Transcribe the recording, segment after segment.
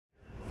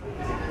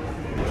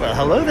Well,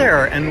 hello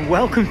there, and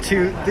welcome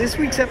to this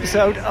week's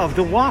episode of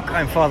The Walk.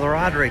 I'm Father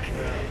Roderick,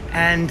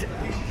 and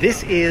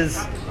this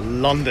is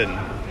London.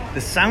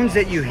 The sounds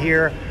that you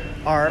hear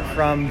are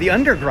from the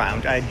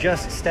Underground. I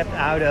just stepped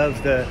out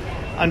of the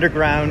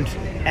Underground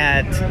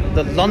at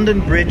the London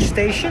Bridge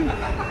station,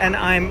 and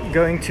I'm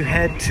going to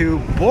head to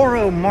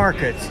Borough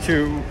Market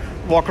to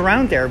walk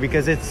around there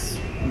because it's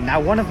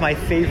now one of my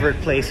favorite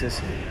places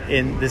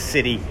in the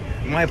city.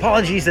 My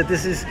apologies that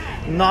this is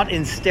not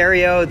in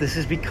stereo. This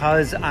is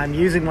because I'm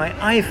using my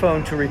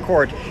iPhone to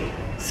record.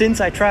 Since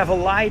I travel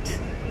light,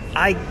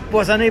 I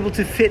was unable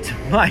to fit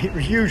my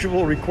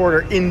usual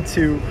recorder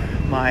into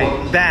my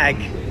bag.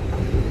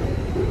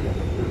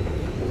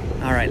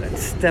 All right,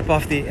 let's step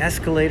off the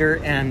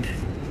escalator and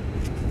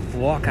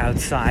walk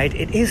outside.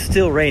 It is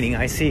still raining.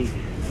 I see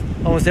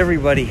almost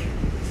everybody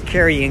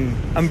carrying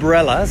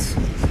umbrellas.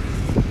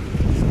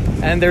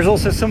 And there's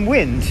also some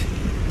wind.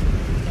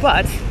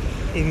 But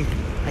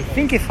I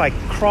think if I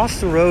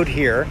cross the road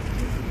here,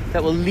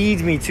 that will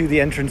lead me to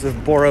the entrance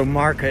of Borough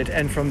Market,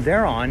 and from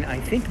there on, I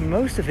think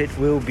most of it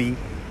will be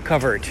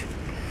covered.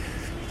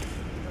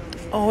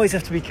 Always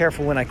have to be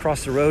careful when I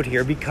cross the road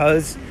here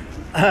because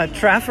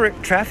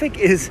traffic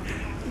is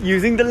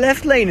using the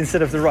left lane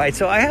instead of the right,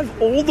 so I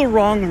have all the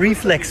wrong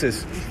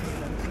reflexes.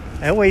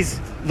 I always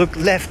look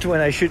left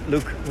when I should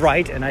look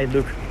right, and I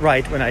look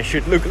right when I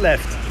should look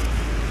left.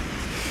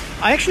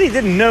 I actually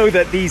didn't know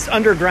that these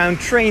underground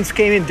trains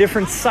came in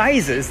different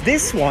sizes.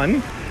 This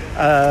one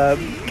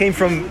came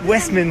from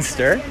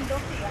Westminster,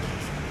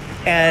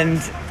 and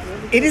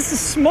it is the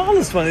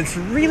smallest one. It's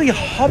really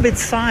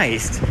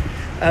hobbit-sized.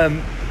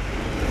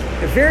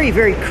 Very,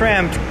 very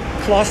cramped,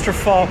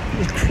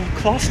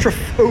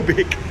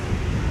 claustrophobic.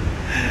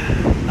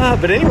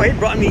 But anyway, it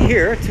brought me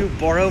here to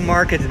Borough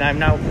Market, and I'm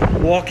now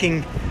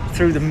walking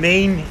through the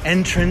main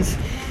entrance.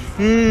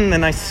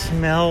 And I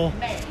smell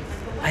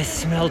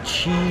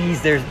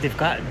cheese. They've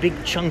got big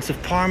chunks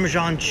of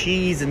Parmesan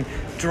cheese and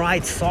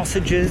dried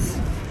sausages.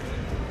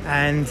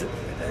 And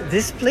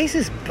this place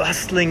is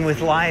bustling with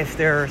life.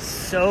 There are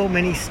so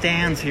many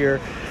stands here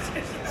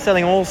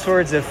selling all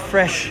sorts of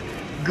fresh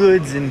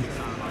goods and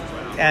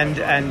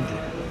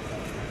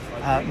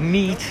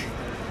meat,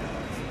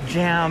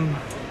 jam.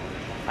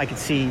 I can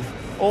see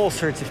all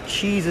sorts of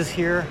cheeses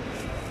here.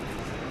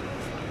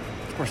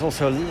 Of course,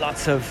 also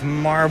lots of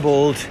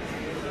marbled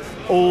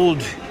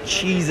old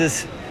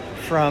cheeses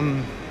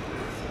from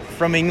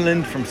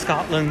England, from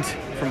Scotland,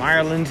 from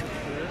Ireland.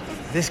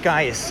 This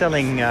guy is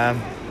selling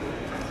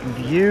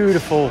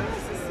beautiful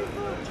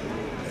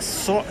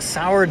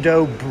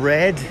sourdough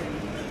bread,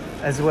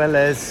 as well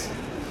as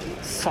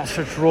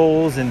sausage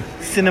rolls and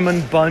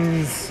cinnamon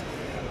buns.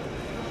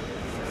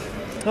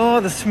 Oh,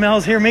 the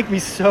smells here make me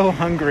so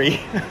hungry.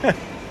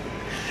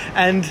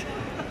 And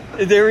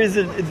there is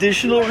an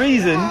additional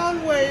reason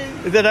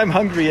that I'm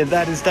hungry, and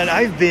that is that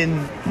I've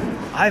been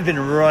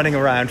running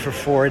around for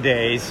 4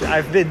 days.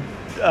 I've been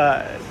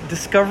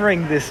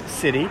discovering this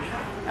city.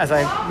 As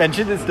I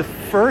mentioned, it's the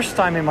first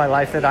time in my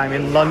life that I'm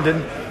in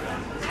London,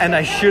 and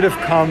I should have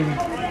come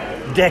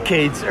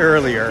decades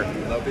earlier.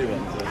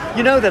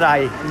 You know that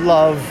I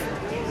love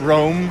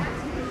Rome,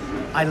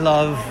 I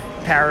love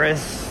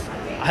Paris,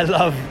 I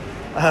love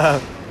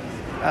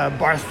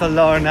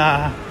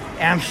Barcelona,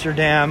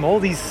 Amsterdam. All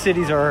these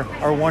cities are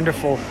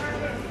wonderful.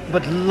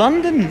 But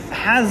London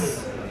has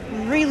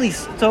really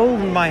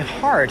stolen my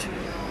heart,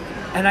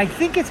 and I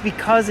think it's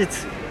because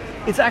it's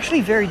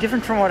actually very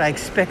different from what I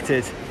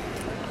expected.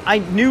 I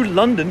knew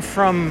London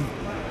from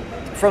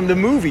the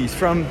movies,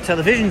 from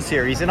television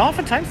series, and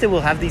oftentimes they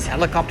will have these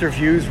helicopter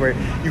views where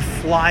you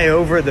fly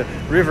over the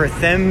River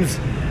Thames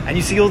and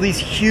you see all these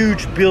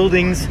huge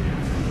buildings,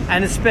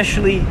 and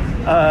especially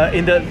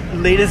in the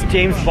latest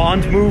James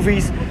Bond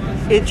movies,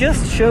 it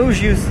just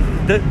shows you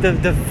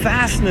the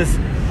vastness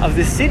of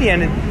the city,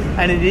 and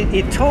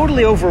it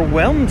totally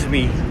overwhelmed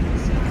me,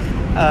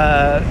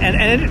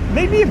 and it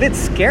made me a bit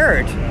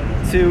scared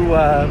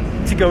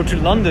to go to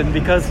London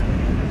because,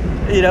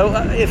 you know,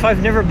 if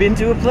I've never been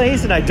to a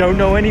place and I don't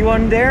know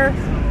anyone there,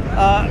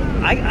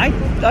 I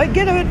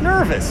get a bit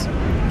nervous.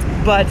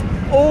 But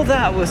all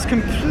that was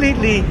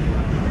completely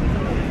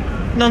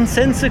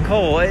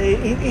nonsensical.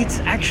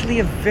 It's actually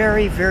a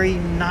very, very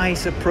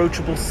nice,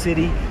 approachable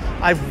city.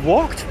 I've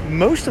walked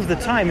most of the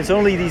time. It's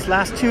only these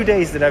last 2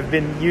 days that I've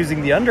been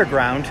using the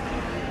Underground,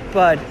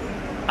 but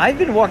I've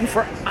been walking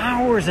for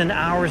hours and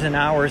hours and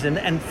hours,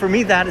 and for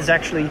me that is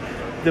actually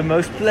the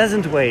most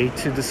pleasant way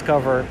to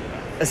discover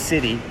a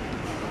city,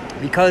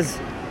 because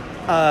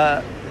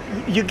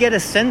you get a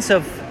sense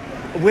of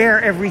where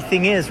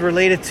everything is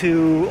related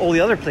to all the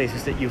other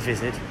places that you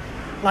visit.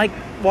 Like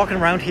walking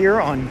around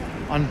here on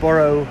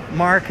Borough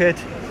Market,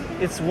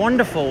 it's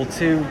wonderful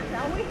to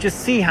just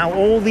see how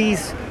all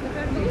these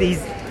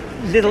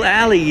little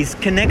alleys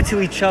connect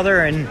to each other,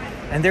 and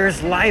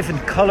there's life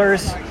and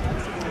colors.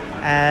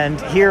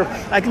 And here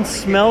I can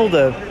smell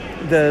the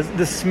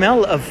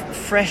smell of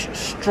fresh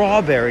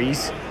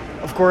strawberries.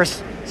 Of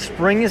course,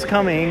 spring is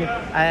coming,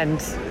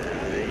 and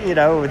you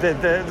know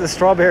the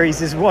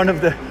strawberries is one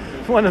of the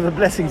one of the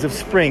blessings of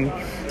spring.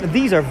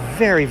 These are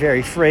very,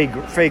 very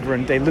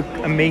fragrant. They look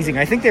amazing.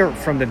 I think they're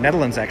from the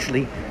Netherlands,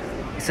 actually.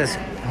 It says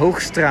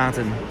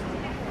Hoogstraten.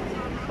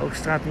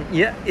 Hoogstraten.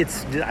 Yeah,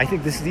 I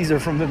think these are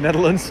from the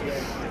Netherlands.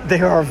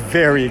 They are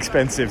very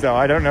expensive, though.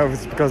 I don't know if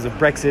it's because of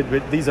Brexit,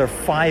 but these are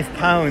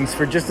 £5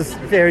 for just this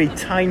very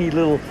tiny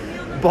little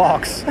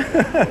box.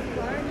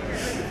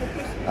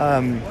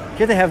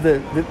 Here they have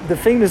the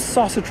famous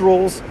sausage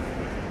rolls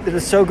that are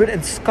so good,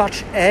 and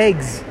Scotch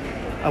eggs.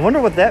 I wonder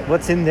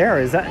what's in there.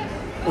 Is that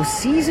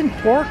seasoned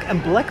pork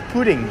and black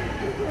pudding?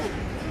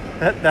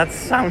 That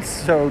sounds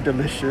so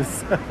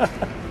delicious.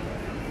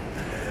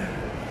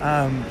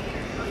 On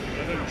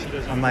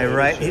my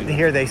right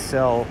here they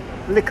sell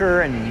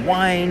liquor and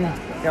wine.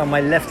 On my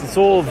left it's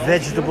all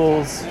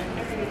vegetables.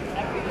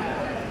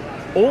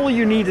 All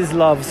you need is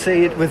love.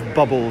 Say it with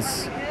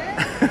bubbles.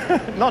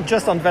 Not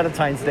just on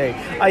Valentine's Day.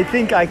 I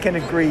think I can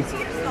agree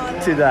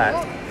to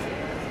that.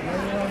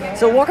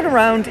 So walking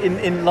around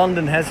in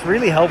London has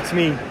really helped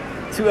me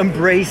to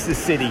embrace the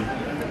city.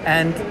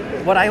 And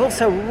what I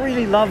also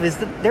really love is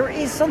that there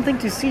is something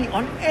to see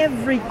on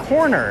every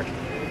corner.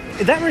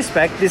 In that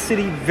respect, this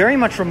city very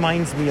much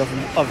reminds me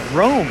of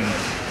Rome,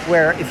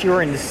 where if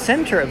you're in the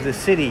center of the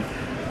city,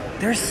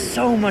 there's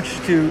so much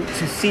to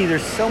see.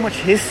 There's so much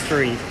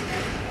history.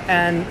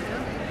 And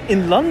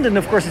in London,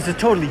 of course, it's a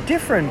totally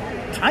different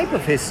type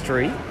of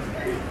history,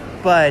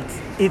 but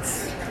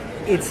it's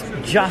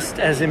just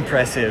as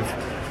impressive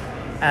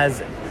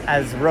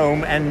as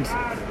Rome. And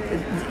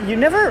you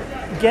never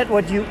get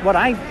what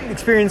I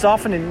experience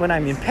often when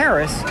I'm in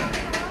Paris.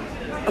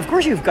 Of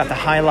course, you've got the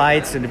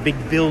highlights and the big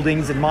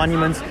buildings and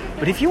monuments,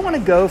 but if you want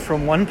to go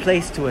from one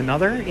place to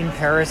another in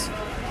Paris,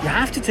 you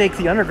have to take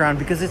the underground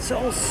because it's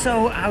all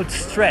so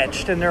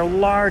outstretched, and there are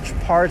large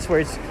parts where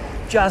it's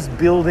just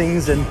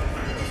buildings and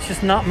it's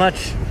just not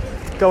much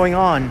going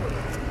on.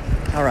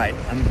 All right,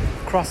 I'm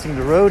crossing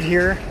the road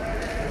here,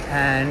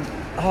 and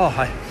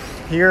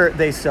here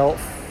they sell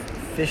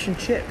fish and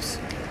chips.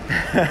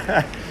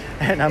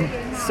 And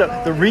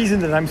the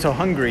reason that I'm so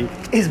hungry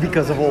is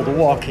because of all the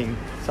walking.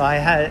 So I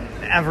had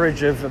an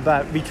average of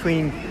about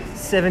between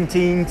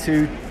 17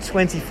 to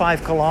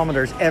 25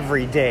 kilometers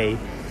every day.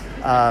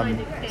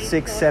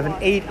 6, 7,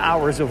 8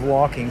 hours of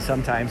walking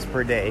sometimes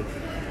per day.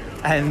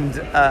 And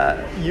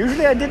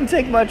usually I didn't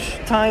take much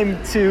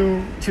time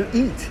to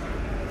eat.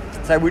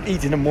 So I would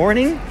eat in the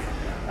morning,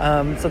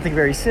 something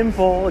very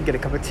simple, get a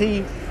cup of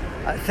tea.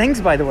 Thanks,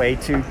 by the way,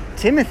 to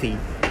Timothy,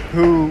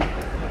 who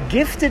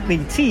gifted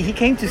me tea. He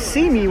came to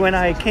see me when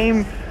I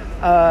came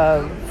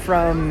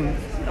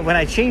when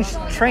I changed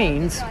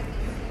trains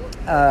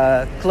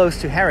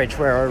close to Harwich,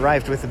 where I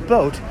arrived with a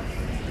boat.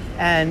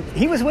 And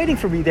he was waiting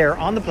for me there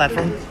on the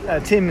platform.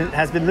 Tim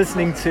has been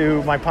listening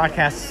to my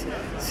podcasts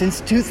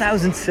since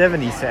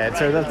 2007, he said.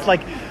 So that's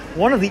like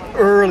one of the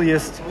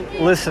earliest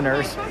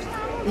listeners.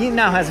 He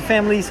now has a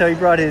family, so he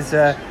brought his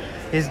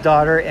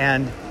daughter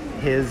and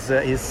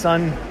his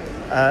son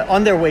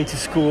on their way to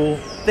school.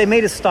 They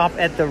made a stop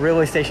at the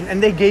railway station,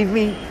 and they gave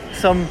me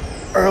some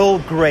Earl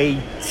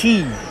Grey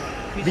tea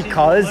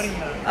because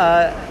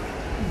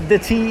the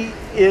tea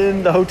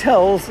in the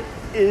hotels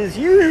is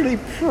usually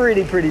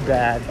pretty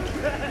bad.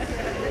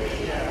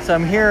 So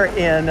I'm here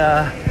in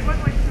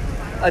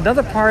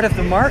another part of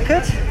the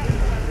market.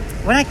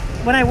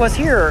 When I was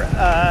here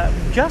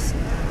just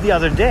the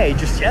other day,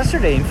 just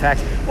yesterday in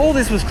fact, all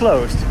this was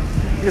closed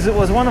because it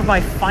was one of my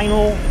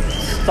final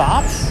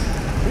stops.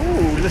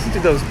 Ooh, listen to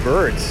those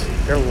birds.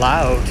 They're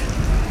loud.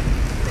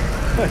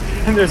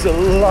 And there's a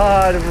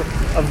lot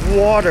of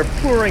water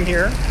pouring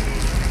here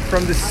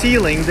from the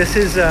ceiling. This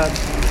is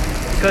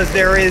because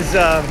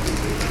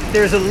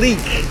there's a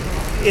leak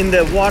in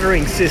the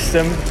watering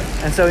system,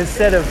 and so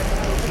instead of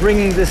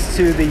bringing this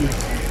to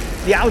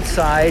the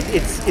outside,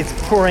 it's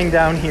pouring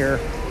down here.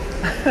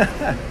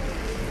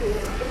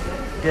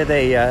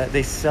 Yeah,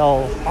 they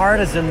sell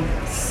artisan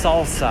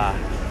salsa,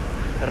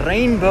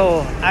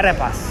 rainbow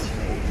arepas,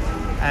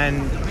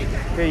 and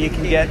here you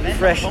can get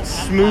fresh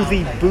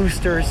smoothie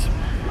boosters.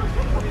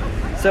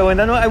 So, and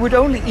then I would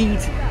only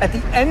eat at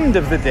the end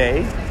of the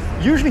day,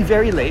 usually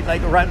very late,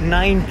 like around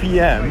 9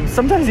 p.m.,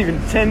 sometimes even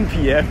 10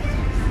 p.m.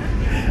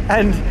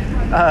 And,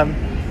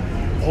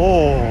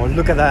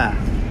 look at that.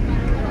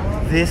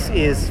 This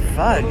is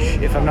fudge,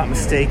 if I'm not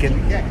mistaken.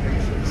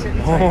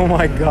 Oh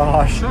my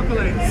gosh.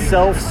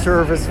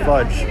 Self-service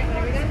fudge.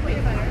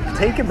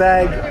 Take a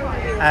bag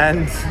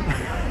and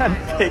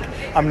pick.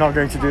 I'm not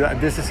going to do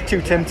that. This is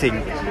too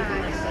tempting.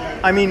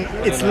 I mean,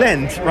 it's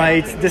Lent,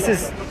 right? This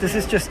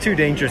is just too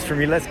dangerous for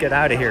me. Let's get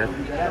out of here.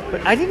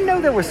 But I didn't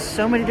know there were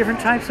so many different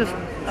types of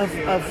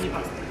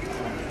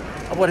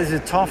what is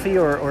it, toffee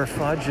or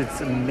fudge?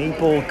 It's a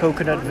maple,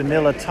 coconut,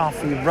 vanilla,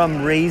 toffee,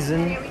 rum,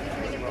 raisin,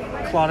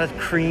 clotted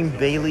cream,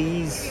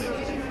 Baileys,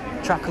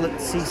 chocolate,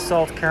 sea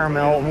salt,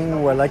 caramel.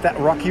 Ooh, I like that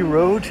rocky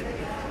road.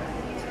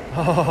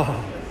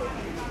 Oh,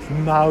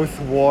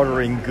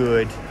 mouth-watering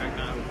good.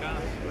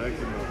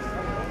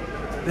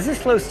 This is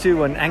close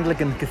to an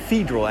Anglican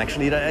cathedral,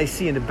 actually, that I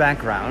see in the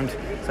background.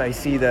 So I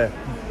see the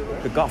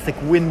the Gothic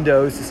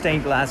windows, the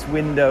stained glass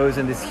windows,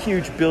 and this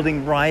huge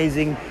building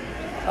rising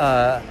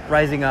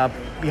up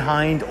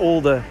behind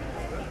all the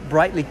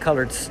brightly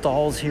colored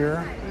stalls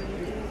here.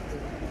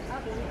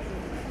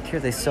 Here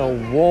they sell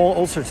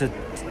all sorts of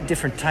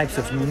different types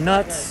of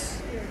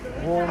nuts,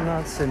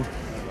 walnuts, and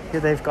here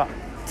they've got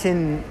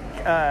tin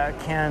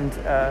canned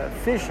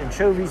fish,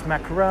 anchovies,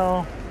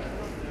 mackerel,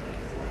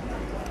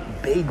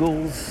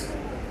 bagels.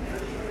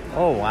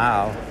 Oh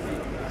wow!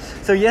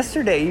 So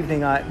yesterday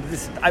evening, I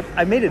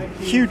made a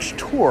huge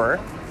tour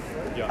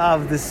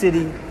of the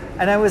city,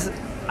 and I was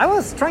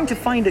trying to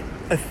find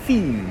a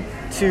theme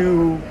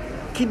to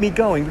keep me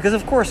going, because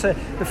of course the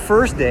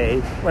first day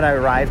when I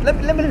arrived,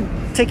 let me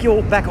take you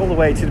all back all the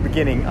way to the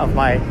beginning of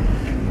my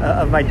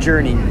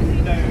journey,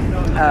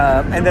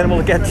 and then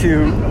we'll get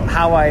to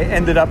how I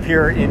ended up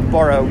here in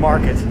Borough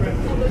Market.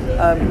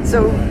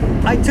 So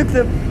I took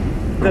the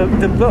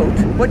boat.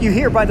 What you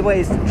hear, by the way,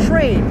 is the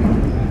train.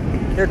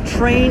 There are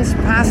trains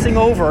passing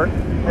over.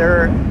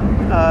 There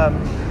are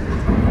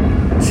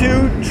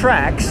 2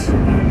 tracks,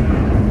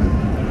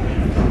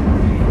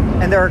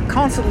 and there are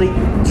constantly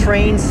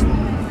trains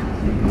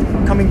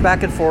coming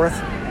back and forth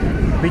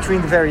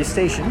between the various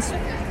stations.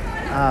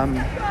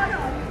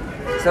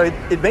 So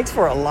it makes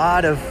for a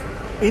lot of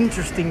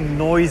interesting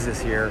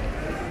noises here.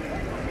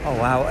 Oh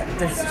wow!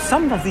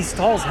 Some of these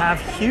stalls have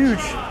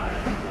huge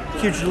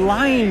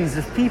lines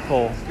of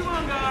people. Come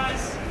on,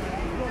 guys!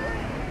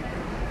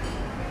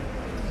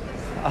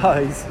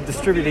 Oh, he's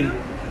distributing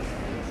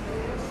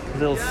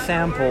little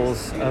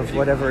samples of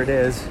whatever it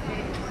is.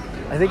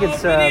 I think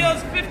it's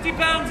video's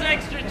 £50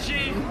 extra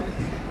cheap.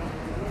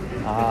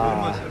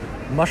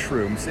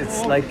 Mushrooms.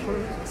 It's like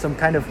some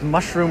kind of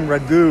mushroom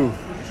ragu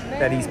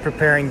that he's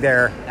preparing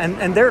there,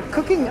 and they're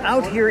cooking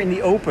out here in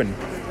the open.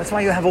 That's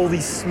why you have all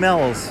these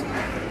smells.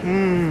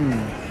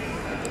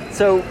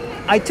 So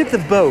I took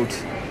the boat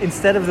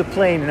instead of the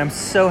plane, and I'm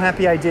so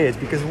happy I did,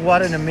 because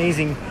what an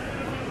amazing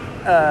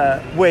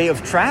way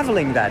of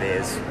traveling that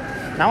is.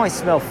 Now I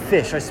smell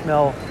fish, I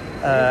smell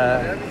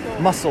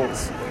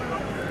mussels.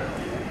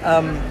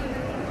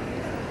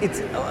 It's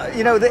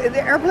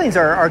the airplanes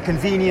are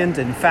convenient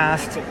and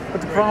fast, but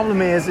the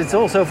problem is it's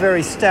also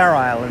very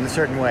sterile in a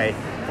certain way.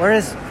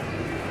 Whereas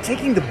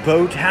taking the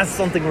boat has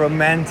something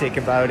romantic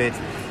about it.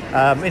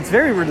 It's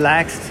very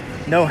relaxed,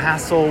 no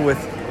hassle with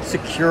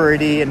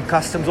security and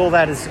customs. All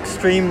that is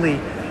extremely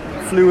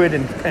fluid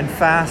and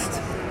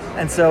fast.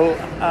 And so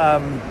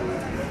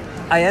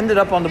I ended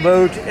up on the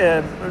boat.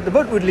 The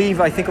boat would leave,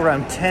 I think,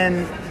 around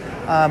 10.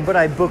 But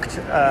I booked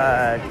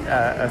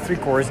a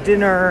 3-course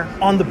dinner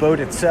on the boat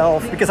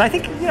itself, because I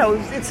think,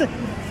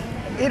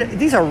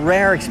 these are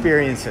rare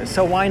experiences,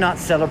 so why not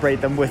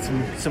celebrate them with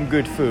some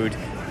good food?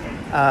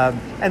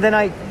 And then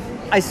I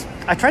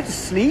tried to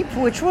sleep,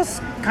 which was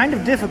kind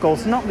of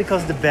difficult, not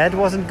because the bed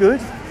wasn't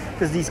good,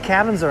 because these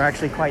cabins are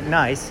actually quite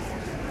nice,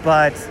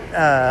 but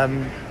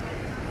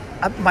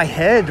my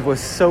head was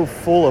so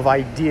full of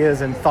ideas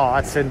and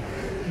thoughts, and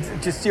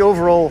just the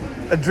overall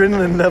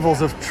adrenaline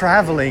levels of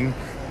traveling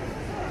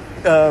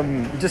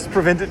just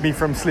prevented me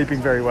from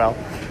sleeping very well.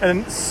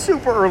 And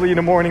super early in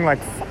the morning, like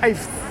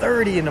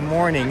 5:30 in the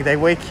morning, they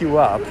wake you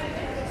up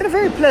in a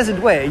very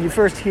pleasant way. You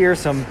first hear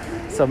some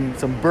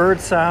bird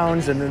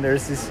sounds, and then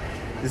there's this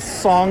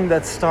song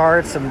that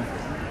starts, some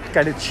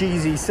kind of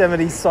cheesy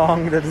 70s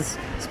song that is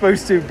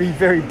supposed to be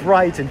very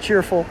bright and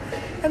cheerful.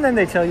 And then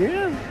they tell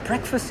you,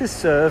 breakfast is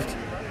served,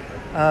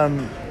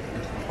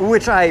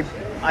 which I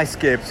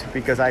skipped,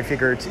 because I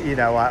figured,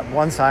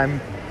 once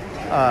I'm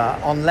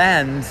on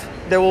land,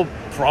 there will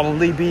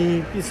probably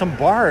be some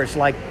bars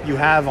like you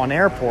have on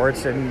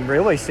airports and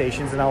railway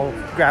stations, and I'll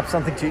grab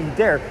something to eat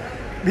there,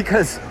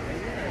 because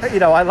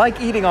I like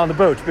eating on the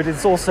boat, but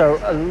it's also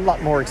a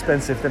lot more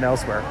expensive than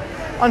elsewhere.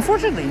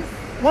 Unfortunately,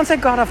 once I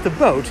got off the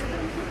boat,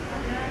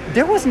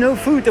 there was no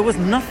food, there was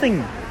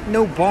nothing,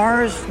 no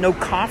bars, no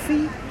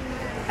coffee,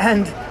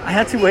 and I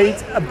had to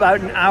wait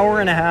about an hour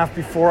and a half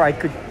before I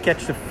could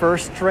catch the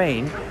first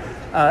train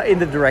in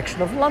the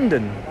direction of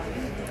London.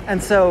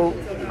 And so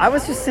I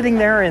was just sitting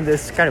there in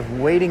this kind of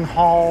waiting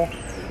hall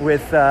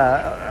with,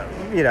 a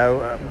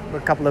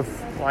couple of,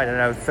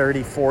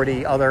 30,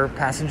 40 other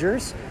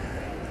passengers.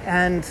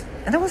 And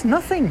there was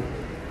nothing.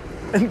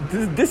 And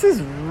this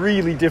is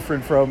really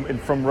different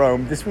from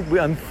Rome. This would be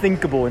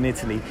unthinkable in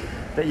Italy,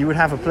 that you would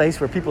have a place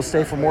where people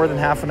stay for more than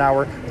half an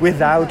hour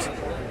without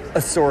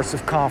a source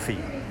of coffee.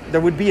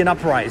 There would be an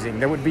uprising.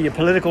 There would be a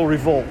political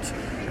revolt.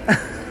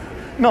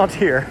 Not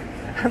here.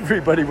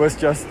 Everybody was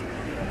just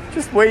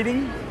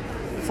waiting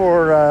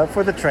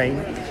for the train.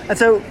 And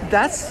so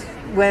that's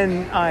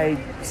when I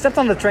stepped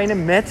on the train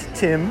and met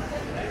Tim,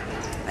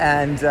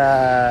 and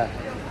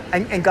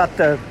got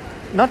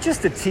not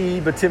just the tea,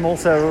 but Tim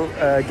also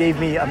gave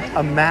me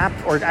a map,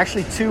 or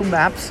actually 2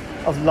 maps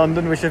of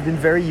London, which have been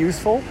very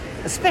useful,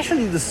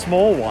 especially the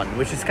small one,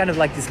 which is kind of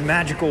like this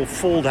magical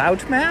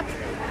fold-out map,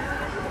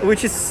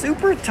 which is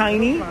super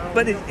tiny,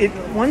 but it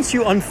once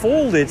you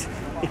unfold it,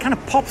 it kind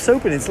of pops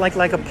open. It's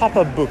like a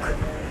pop-up book,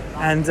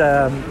 and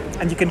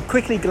you can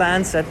quickly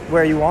glance at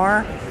where you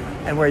are.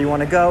 and where you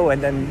want to go,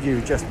 and then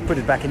you just put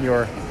it back in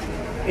your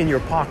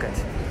pocket.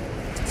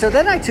 So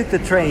then I took the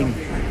train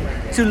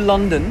to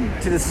London,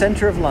 to the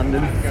center of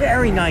London.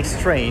 Very nice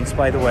trains,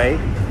 by the way.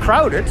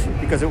 Crowded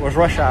because it was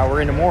rush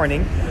hour in the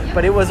morning,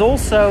 but it was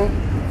also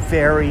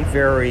very,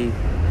 very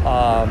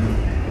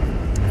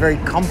very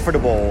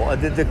comfortable.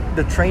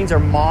 The trains are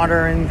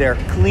modern, they're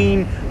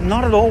clean,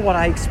 not at all what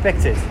I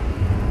expected.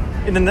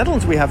 In the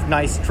Netherlands we have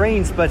nice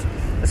trains, but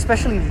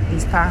especially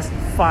these past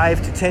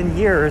 5 to 10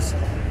 years,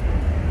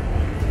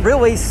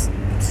 railway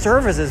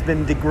service has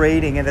been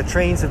degrading and the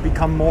trains have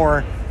become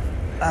more,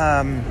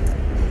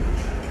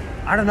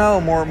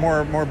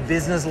 more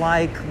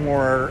business-like,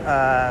 more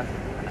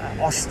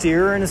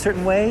austere in a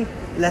certain way,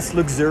 less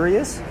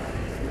luxurious.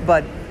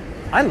 But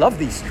I love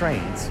these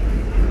trains.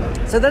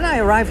 So then I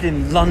arrived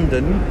in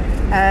London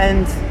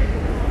and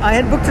I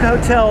had booked an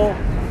hotel.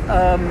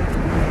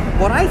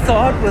 What I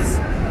thought was,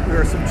 there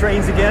are some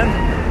trains again.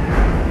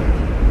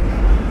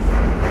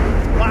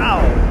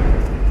 Wow.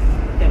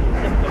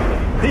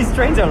 These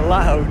trains are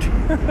loud.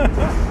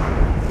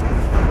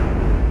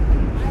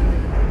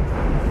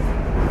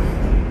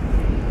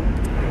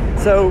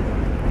 So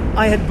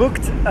I had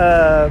booked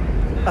a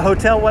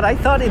hotel, what I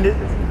thought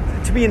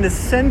to be in the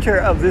center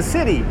of the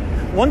city.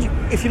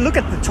 If you look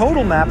at the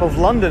total map of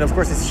London, of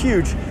course it's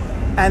huge,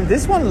 and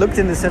this one looked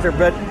in the center,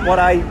 but what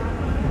I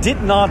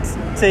did not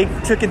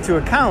took into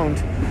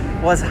account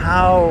was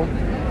how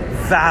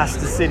vast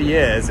the city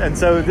is. And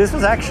so this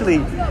was actually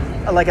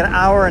like an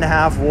hour and a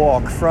half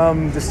walk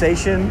from the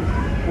station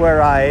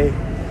where I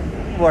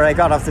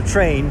got off the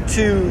train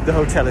to the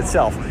hotel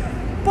itself.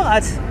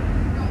 But,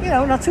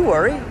 not to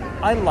worry.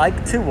 I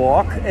like to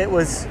walk. It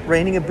was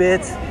raining a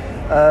bit.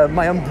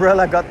 My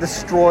umbrella got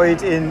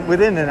destroyed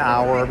within an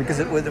hour because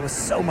there was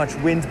so much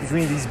wind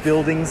between these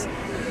buildings.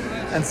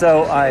 And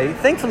so I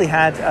thankfully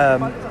had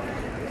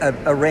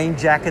a rain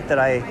jacket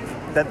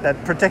that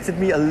protected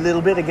me a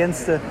little bit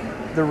against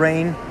the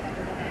rain.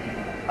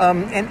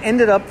 And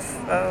ended up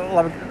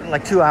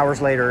like 2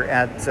 hours later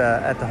at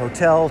the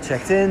hotel,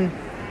 checked in,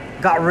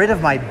 got rid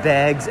of my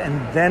bags,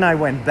 and then I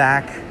went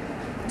back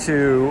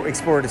to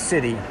explore the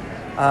city.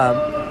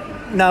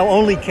 Now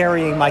only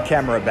carrying my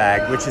camera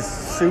bag, which is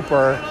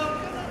super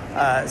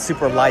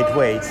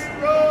lightweight.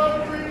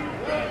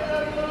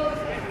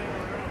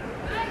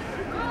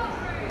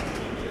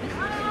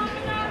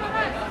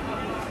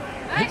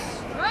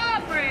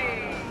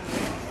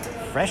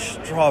 Fresh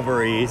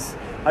strawberries.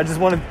 I just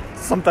wanted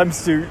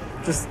sometimes to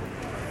just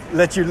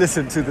let you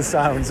listen to the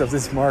sounds of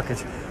this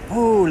market.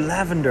 Oh,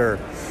 lavender.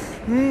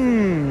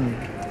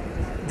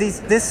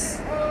 This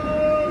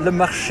Le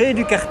Marché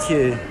du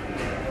Quartier.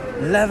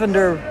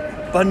 Lavender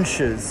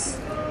bunches.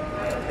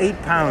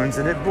 £8,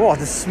 and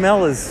the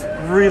smell is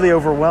really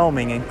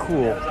overwhelming and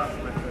cool.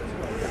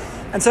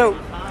 And so,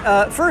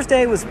 first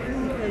day was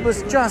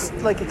just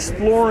like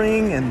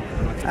exploring and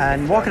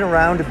walking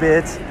around a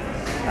bit.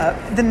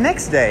 The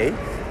next day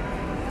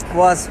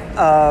was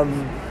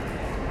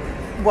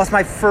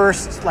my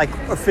first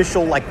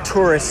official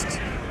tourist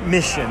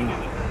mission,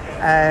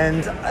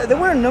 and there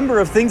were a number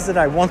of things that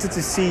I wanted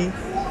to see,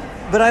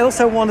 but I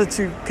also wanted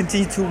to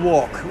continue to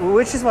walk,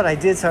 which is what I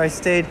did. So I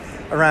stayed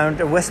around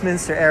the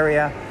Westminster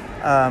area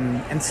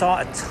and saw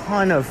a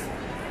ton of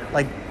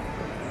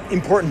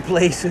important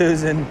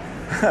places, and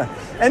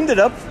ended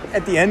up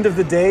at the end of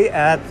the day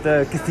at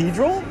the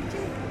cathedral,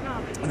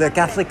 the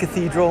Catholic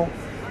cathedral,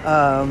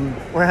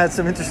 where I had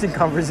some interesting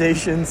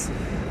conversations.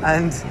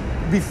 And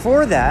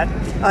before that,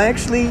 I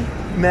actually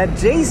met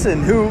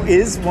Jason, who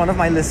is one of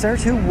my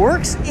listeners who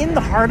works in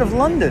the heart of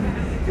London.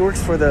 He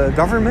works for the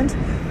government,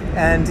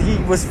 and he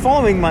was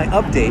following my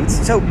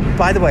updates. So,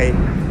 by the way,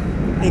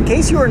 in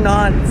case you are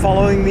not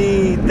following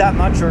me that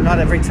much or not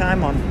every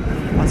time on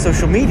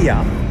social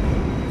media,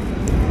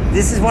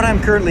 this is what I'm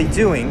currently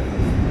doing.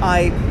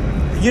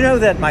 You know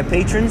that my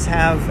patrons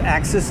have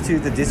access to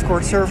the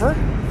Discord server,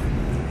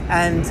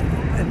 and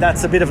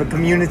that's a bit of a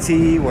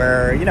community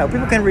where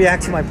people can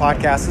react to my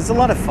podcast. It's a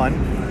lot of fun,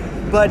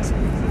 but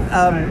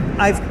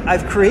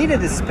I've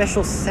created a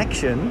special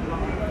section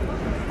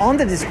on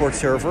the Discord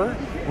server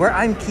where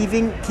I'm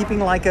keeping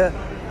like a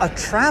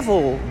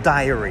travel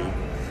diary.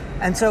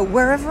 And so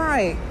wherever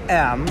I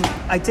am,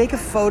 I take a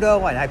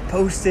photo and I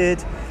post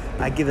it.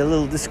 I give a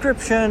little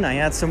description, I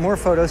add some more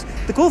photos.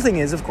 The cool thing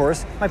is, of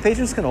course, my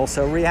patrons can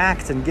also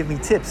react and give me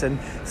tips. And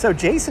so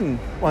Jason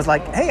was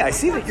like, hey, I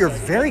see that you're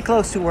very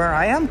close to where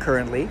I am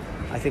currently.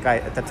 I think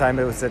at that time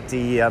it was at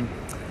the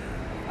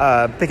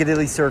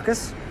Piccadilly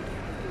Circus.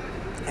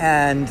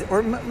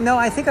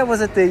 I think I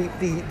was at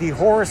the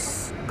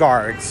Horse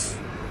Guards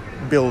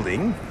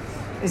building.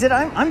 He said,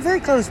 I'm very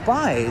close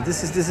by.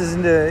 This is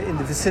in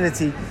the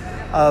vicinity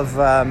of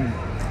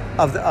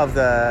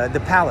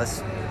the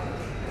palace.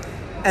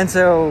 And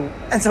so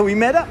we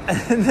met up,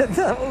 and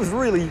that was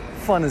really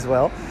fun as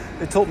well.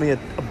 They told me a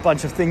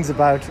bunch of things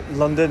about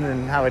London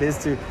and how it is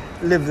to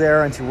live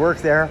there and to work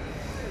there.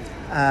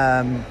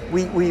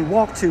 We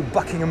walked to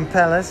Buckingham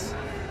Palace,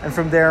 and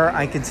from there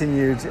I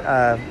continued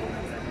to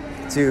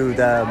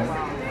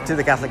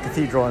the Catholic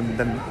Cathedral and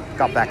then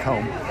got back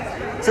home.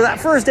 So that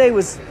first day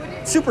was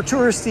super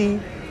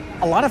touristy,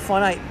 a lot of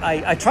fun.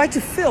 I tried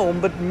to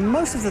film, but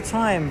most of the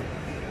time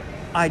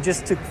I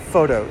just took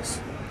photos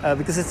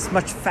because it's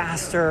much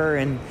faster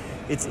and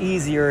it's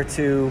easier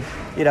to,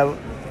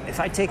 if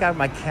I take out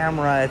my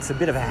camera, it's a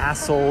bit of a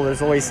hassle.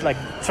 There's always like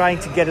trying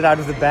to get it out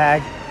of the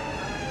bag.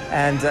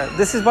 And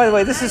this is, by the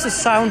way, this is the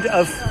sound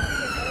of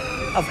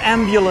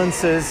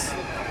ambulances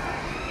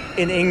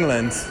in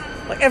England.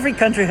 Like every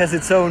country has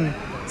its own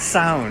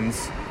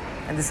sounds.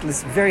 And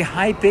this very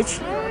high pitch,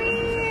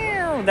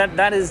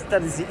 that is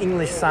the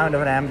English sound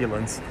of an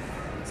ambulance.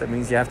 So it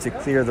means you have to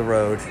clear the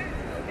road.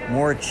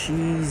 More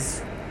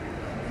cheese.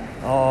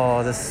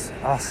 Oh, this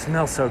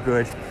smells so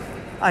good.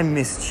 I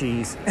miss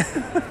cheese.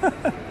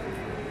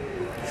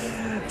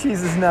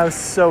 Cheese is now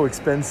so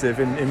expensive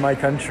in my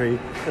country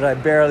that I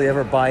barely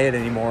ever buy it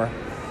anymore.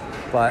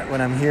 But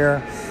when I'm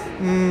here,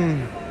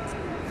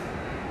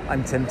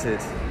 I'm tempted.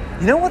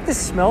 You know what this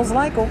smells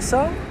like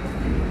also?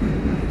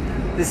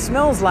 This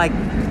smells like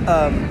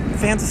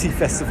fantasy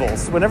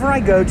festivals. Whenever I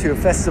go to a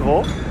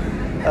festival,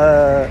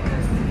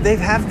 they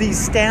have these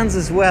stands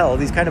as well,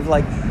 these kind of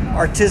like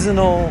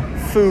artisanal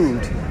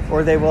food,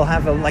 or they will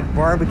have a like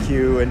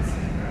barbecue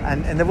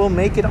and they will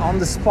make it on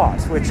the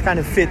spot, which kind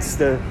of fits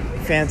the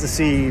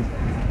fantasy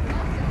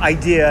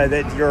idea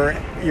that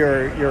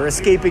you're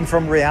escaping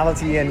from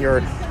reality and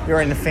you're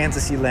in a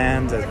fantasy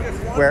land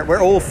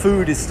where all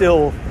food is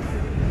still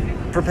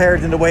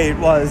prepared in the way it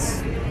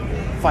was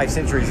 5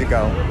 centuries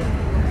ago.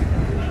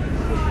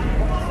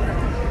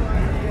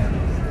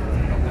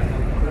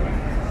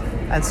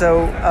 And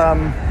so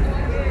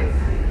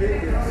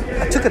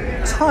I took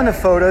a ton of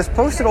photos,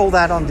 posted all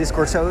that on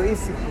Discord. So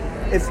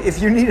if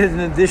you needed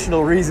an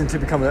additional reason to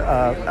become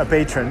a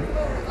patron,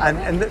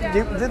 and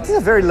this is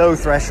a very low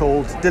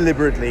threshold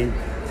deliberately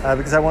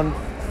because I want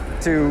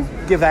to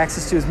give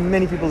access to as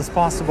many people as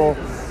possible.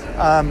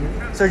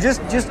 So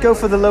just go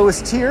for the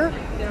lowest tier,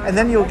 and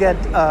then you'll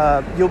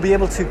be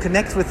able to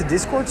connect with the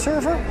Discord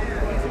server,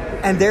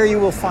 and there you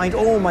will find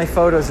all my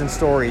photos and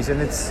stories. And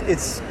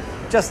it's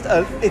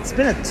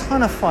been a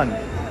ton of fun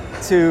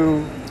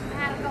to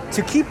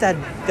keep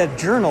that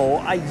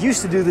journal. I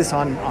used to do this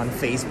on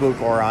Facebook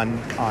or on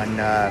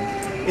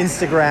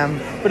Instagram,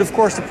 but of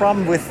course the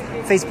problem with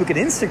Facebook and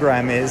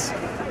Instagram is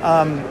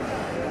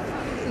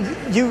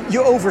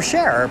you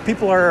overshare.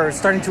 People are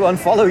starting to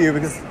unfollow you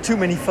because too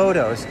many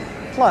photos.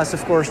 Plus,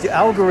 of course, the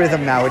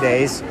algorithm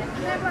nowadays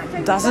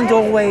doesn't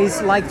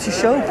always like to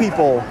show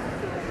people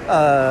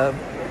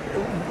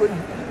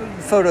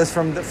photos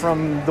from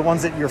the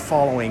ones that you're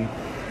following.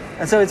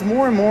 And so it's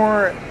more and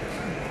more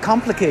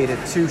complicated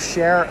to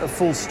share a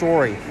full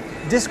story.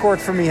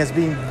 Discord for me has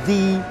been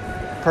the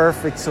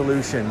perfect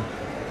solution.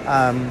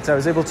 So I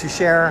was able to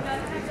share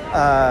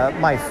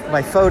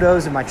my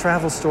photos and my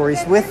travel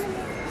stories with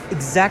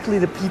exactly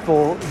the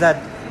people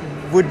that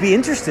would be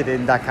interested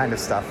in that kind of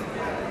stuff.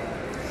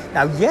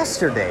 Now,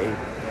 yesterday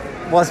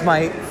was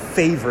my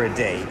favorite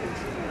day.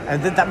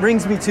 And that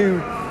brings me to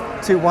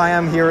why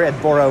I'm here at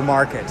Borough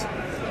Market.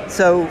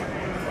 So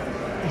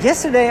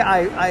yesterday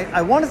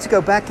I wanted to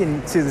go back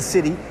into the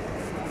city,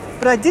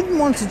 but I didn't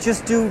want to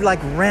just do like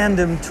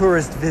random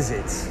tourist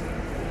visits.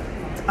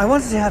 I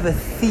wanted to have a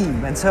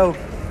theme. And so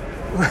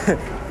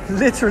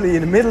literally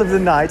in the middle of the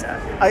night,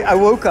 I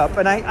woke up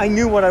and I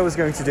knew what I was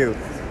going to do.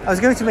 I was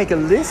going to make a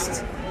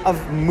list of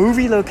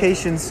movie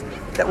locations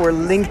that were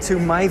linked to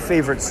my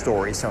favorite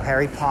stories. So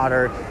Harry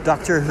Potter,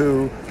 Doctor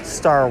Who,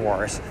 Star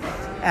Wars.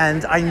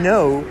 And I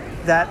know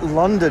that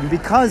London,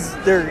 because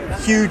they're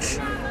huge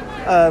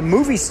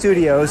movie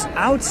studios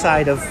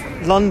outside of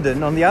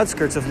London, on the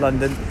outskirts of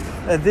London,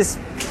 this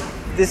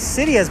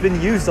city has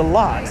been used a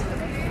lot,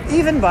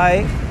 even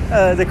by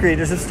the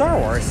creators of Star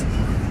Wars.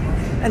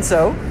 And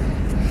so,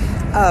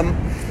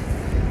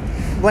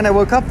 when I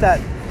woke up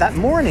that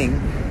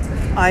morning,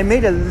 I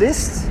made a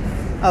list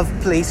of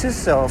places.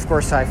 So, of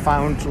course, I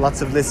found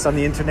lots of lists on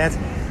the internet.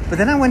 But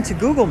then I went to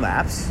Google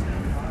Maps,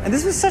 and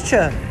this was such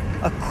a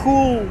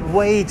cool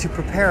way to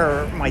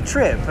prepare my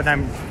trip, and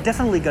I'm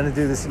definitely going to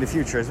do this in the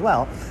future as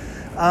well.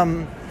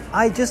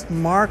 I just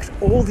marked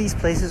all these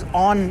places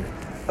on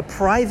a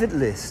private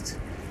list,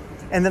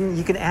 and then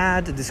you can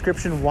add a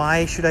description.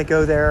 Why should I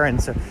go there?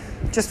 And so,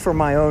 just for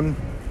my own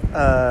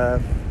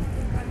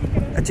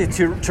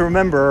to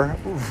remember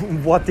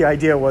what the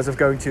idea was of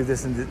going to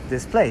this and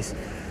this place.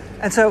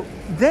 And so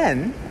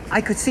then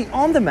I could see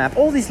on the map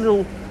all these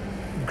little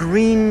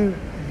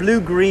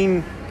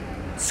blue-green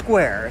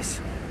squares,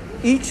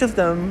 each of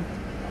them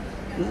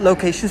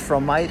locations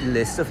from my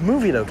list of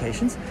movie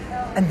locations.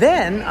 And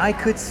then I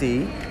could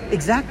see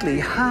exactly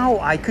how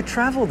I could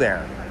travel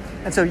there.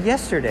 And so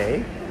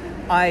yesterday,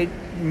 I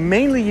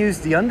mainly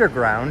used the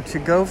underground to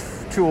go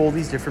to all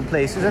these different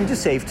places and to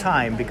save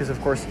time because,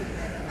 of course,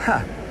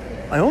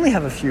 I only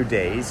have a few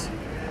days.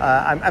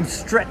 I'm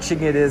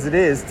stretching it as it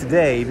is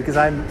today because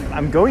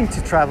I'm going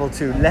to travel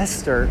to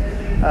Leicester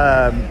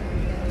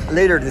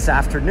later this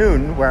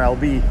afternoon, where I'll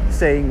be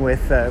staying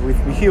with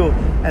Michiel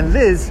and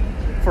Liz.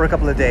 for a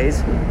couple of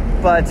days,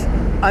 but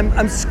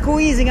I'm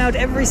squeezing out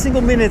every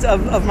single minute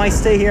of my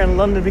stay here in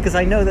London, because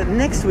I know that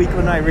next week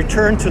when I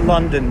return to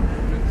London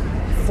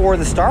for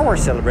the Star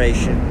Wars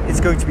celebration, it's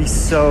going to be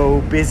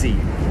so busy.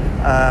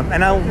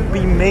 And I'll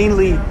be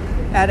mainly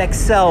at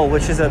Excel,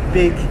 which is a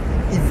big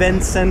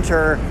event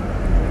center,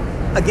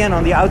 again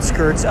on the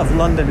outskirts of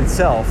London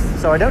itself.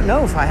 So I don't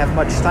know if I have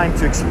much time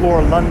to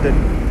explore London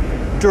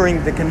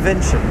during the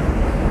convention.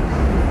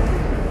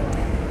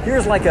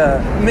 Here's like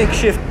a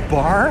makeshift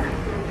bar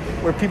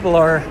where people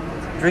are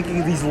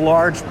drinking these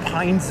large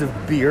pints of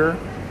beer.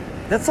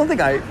 That's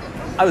something I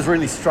was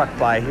really struck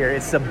by here.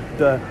 It's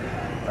the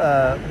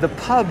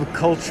pub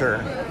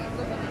culture.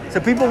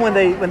 So people, when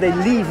they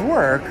leave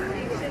work,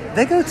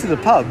 they go to the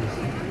pub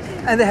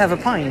and they have a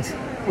pint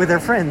with their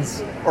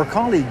friends or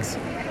colleagues.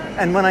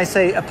 And when I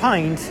say a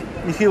pint,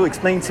 Michiel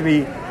explained to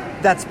me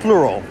that's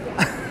plural.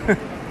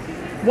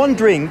 One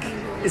drink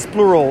is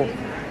plural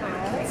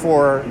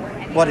for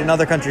what in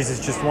other countries is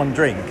just one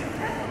drink.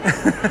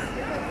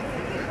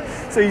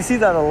 So you see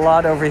that a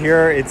lot over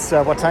here. It's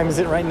what time is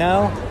it right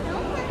now?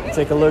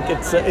 Take a look.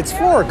 It's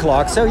 4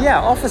 o'clock. So yeah,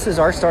 offices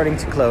are starting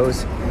to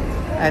close,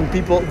 and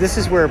this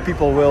is where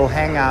people will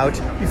hang out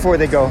before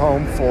they go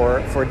home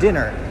for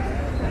dinner.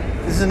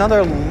 This is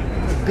another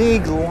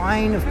big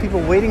line of people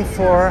waiting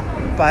for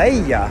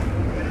paella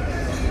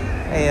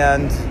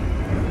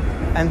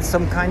and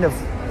some kind of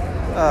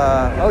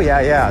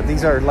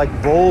these are like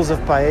bowls of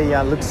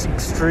paella. Looks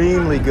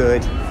extremely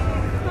good.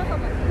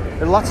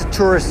 There are lots of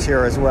tourists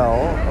here as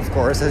well, of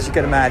course, as you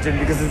can imagine,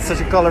 because it's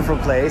such a colorful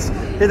place.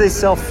 Here they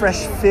sell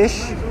fresh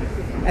fish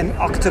and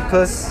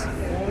octopus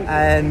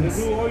and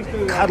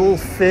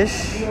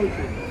cuttlefish.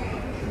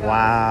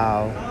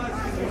 Wow.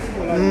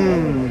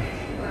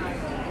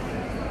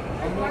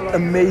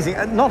 Amazing.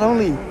 And not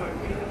only,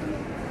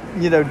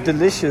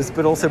 delicious,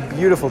 but also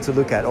beautiful to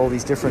look at, all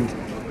these different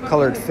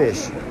colored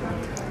fish.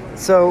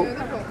 So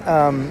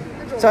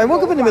I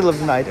woke up in the middle of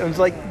the night and was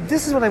like,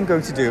 this is what I'm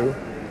going to do.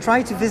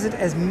 Try to visit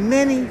as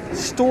many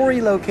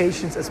story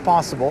locations as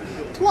possible.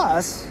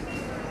 Plus,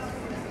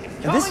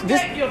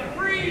 Get your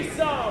free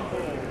sample.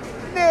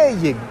 There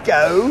you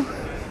go.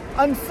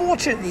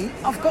 Unfortunately,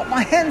 I've got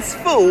my hands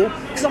full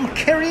because I'm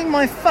carrying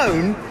my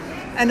phone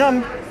and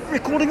I'm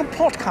recording a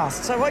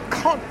podcast, so I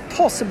can't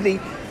possibly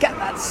get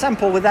that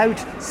sample without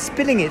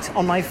spilling it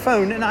on my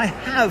phone, and I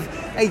have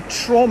a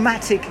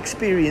traumatic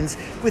experience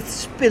with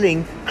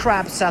spilling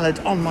crab salad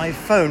on my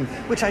phone,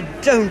 which I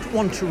don't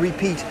want to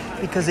repeat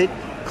because it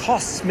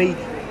costs me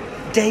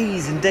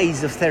days and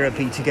days of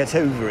therapy to get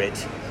over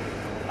it.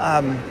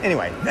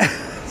 Anyway,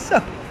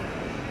 so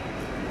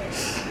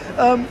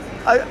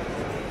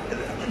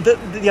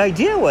the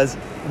idea was,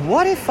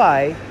 what if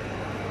I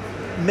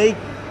make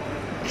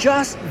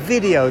just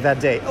video that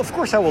day? Of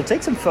course, I will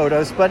take some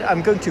photos, but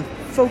I'm going to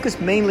focus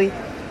mainly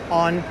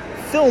on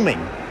filming.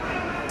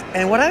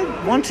 And what I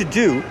wanted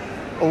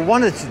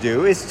to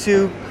do, is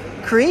to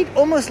create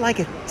almost like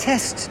a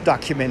test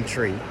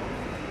documentary.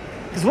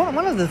 Because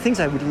one of the things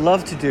I would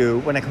love to do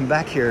when I come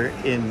back here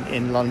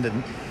in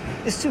London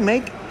is to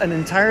make an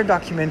entire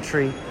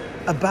documentary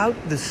about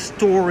the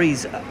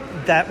stories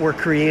that were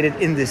created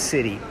in this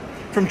city,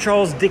 from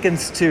Charles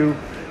Dickens to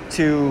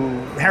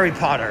Harry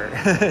Potter.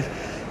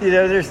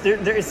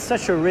 There is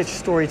such a rich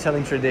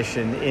storytelling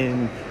tradition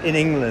in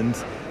England,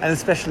 and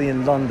especially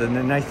in London.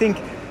 And I think,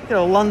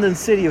 London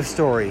City of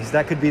Stories,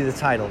 that could be the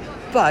title.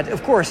 But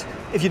of course,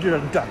 if you do a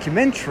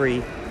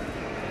documentary,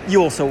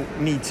 you also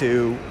need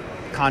to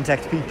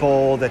contact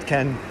people that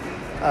can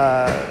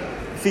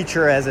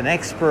feature as an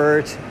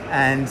expert.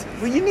 And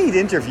you need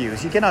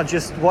interviews. You cannot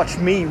just watch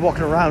me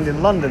walking around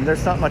in London.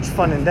 There's not much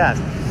fun in that.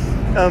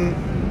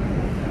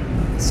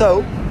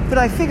 But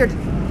I figured,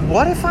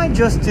 what if I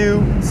just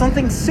do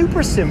something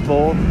super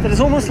simple that is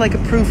almost like a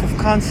proof of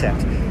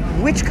concept?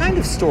 Which kind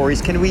of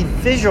stories can we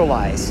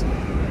visualize?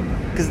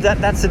 Because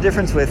that's the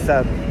difference with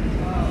a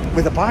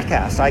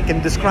podcast. I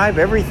can describe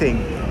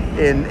everything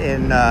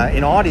in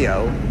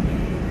audio,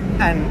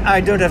 and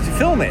I don't have to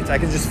film it. I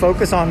can just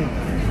focus on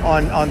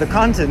the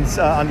contents,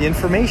 on the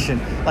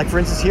information. Like, for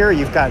instance, here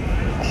you've got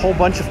a whole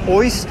bunch of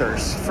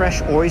oysters,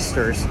 fresh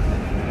oysters,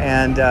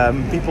 and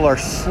people are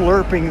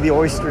slurping the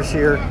oysters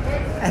here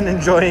and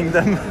enjoying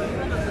them.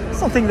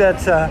 Something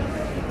that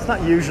it's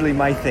not usually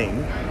my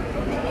thing.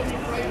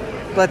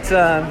 But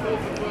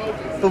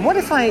what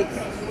if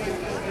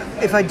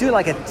I do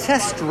like a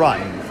test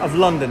run of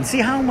London, see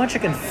how much I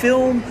can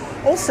film?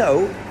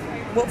 Also,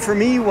 what for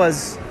me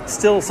was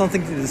still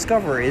something to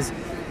discover is,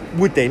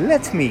 would they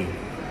let me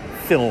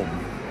film?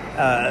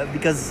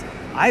 Because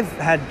I've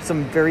had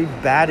some very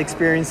bad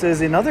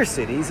experiences in other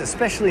cities,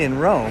 especially in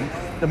Rome.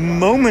 The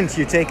moment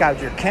you take out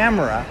your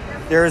camera,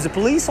 there is a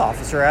police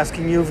officer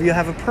asking you if you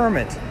have a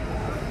permit.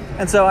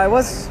 And so I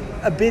was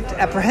a bit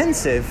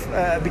apprehensive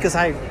because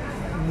I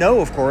know,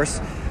 of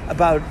course,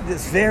 about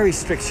this very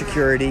strict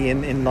security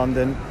in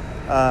London.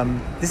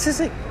 This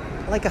is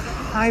like a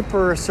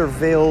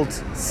hyper-surveilled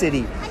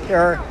city.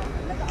 There are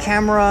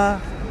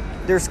camera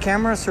there's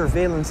camera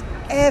surveillance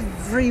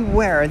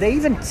everywhere. They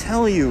even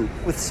tell you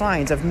with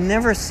signs. I've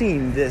never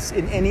seen this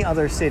in any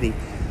other city.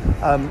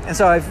 And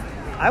so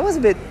I was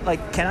a bit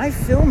like, can I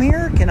film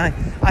here? Can I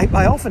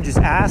often just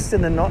asked,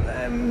 and then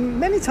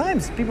many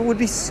times people would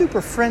be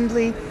super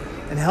friendly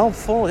and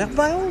helpful. Yeah,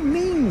 by all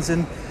means.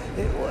 And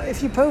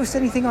if you post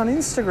anything on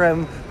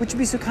Instagram, would you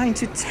be so kind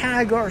to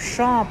tag our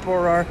shop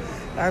or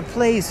our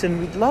place? And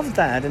we'd love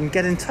that, and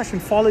get in touch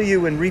and follow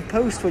you and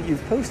repost what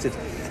you've posted.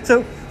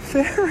 So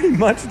very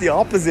much the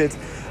opposite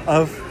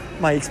of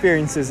my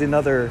experiences in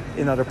other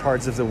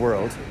parts of the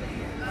world.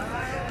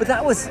 But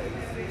that was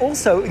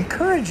also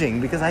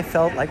encouraging, because I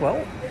felt like,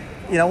 well,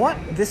 you know what?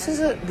 This is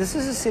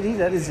a city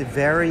that is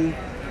very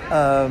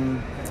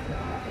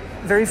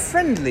very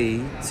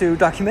friendly to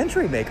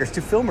documentary makers,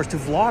 to filmers, to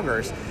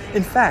vloggers.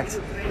 In fact,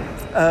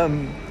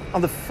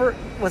 on the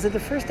was it the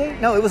first day?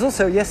 No, it was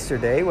also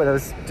yesterday when I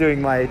was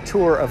doing my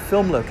tour of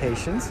film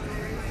locations.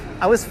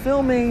 I was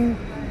filming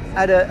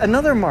at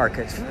another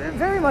market,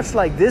 very much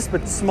like this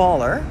but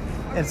smaller.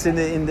 It's in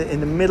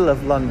the middle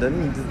of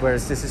London,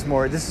 whereas this is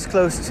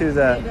close to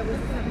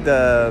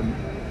the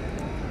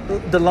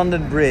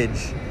London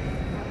Bridge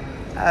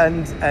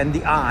and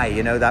the Eye,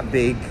 you know, that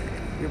big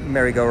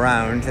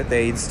merry-go-round that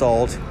they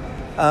installed.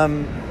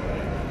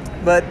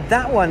 But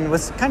that one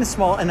was kind of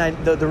small, and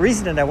the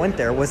reason that I went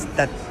there was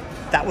that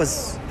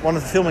was one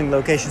of the filming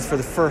locations for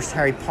the first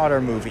Harry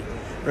Potter movie.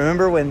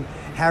 Remember when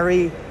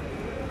Harry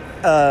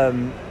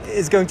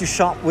is going to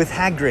shop with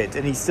Hagrid,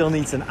 and he still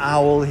needs an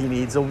owl, he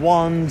needs a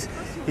wand,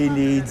 he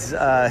needs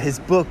his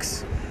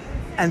books,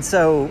 and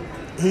so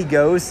he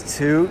goes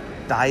to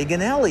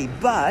Diagon Alley.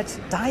 But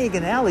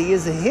Diagon Alley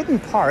is a hidden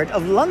part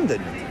of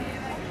London.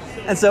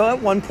 And so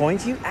at one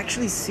point you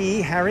actually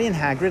see Harry and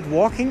Hagrid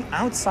walking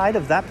outside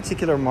of that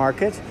particular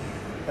market.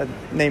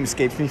 Name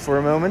escapes me for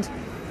a moment.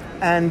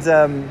 And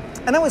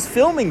I was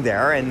filming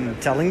there and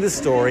telling the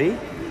story.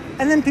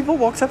 And then people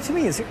walked up to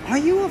me and said, "Are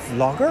you a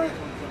vlogger?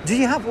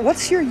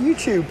 What's your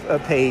YouTube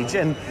page?"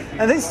 And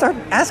they start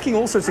asking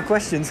all sorts of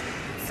questions,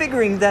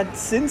 figuring that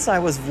since I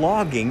was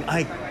vlogging,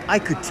 I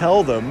could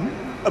tell them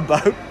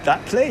about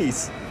that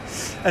place.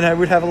 And I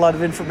would have a lot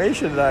of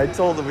information. And I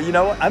told them, you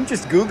know what, I'm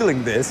just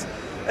Googling this.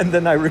 And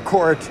then I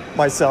record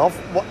myself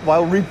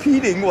while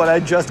repeating what I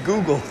just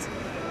Googled.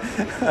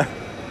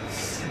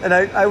 And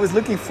I was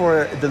looking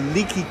for the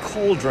Leaky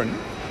Cauldron,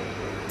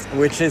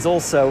 which is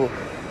also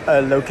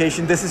a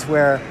location.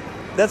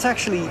 That's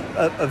actually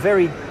a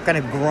very kind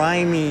of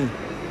grimy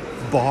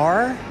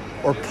bar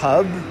or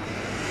pub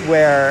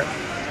where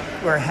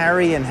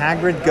Harry and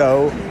Hagrid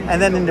go. And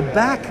then in the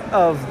back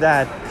of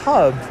that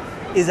pub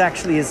is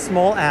actually a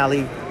small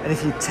alley. And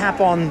if you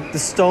tap on the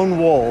stone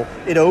wall,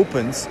 it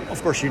opens.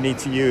 Of course, you need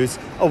to use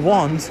a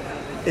wand.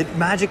 It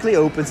magically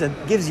opens and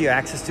gives you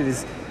access to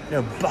this,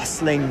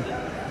 bustling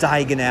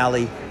Diagon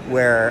Alley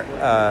where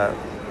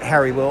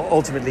Harry will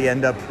ultimately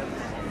end up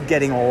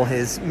getting all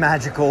his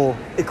magical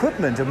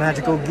equipment or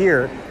magical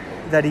gear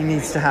that he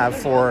needs to have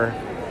for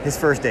his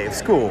first day of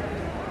school.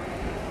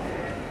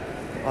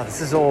 Oh,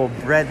 this is all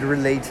bread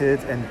related,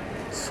 and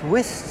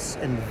twists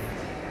and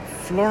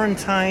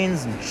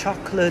Florentines and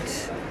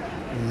chocolate.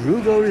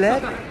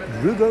 Rugolac?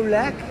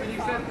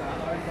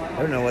 I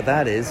don't know what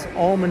that is.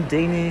 Almond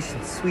Danish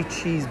and sweet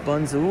cheese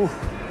buns. Ooh,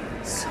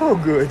 so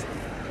good.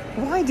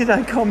 Why did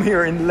I come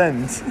here in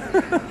Lent?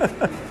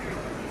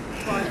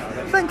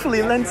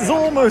 Thankfully, Lent is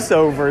almost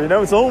over.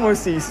 It's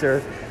almost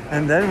Easter.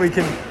 And then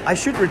I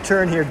should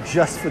return here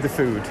just for the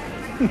food.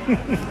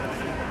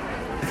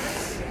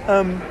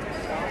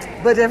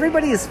 But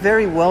everybody is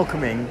very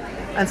welcoming.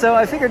 And so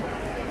I figured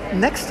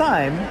next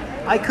time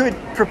I could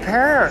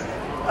prepare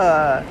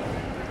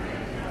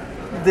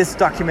this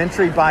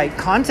documentary by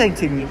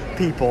contacting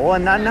people,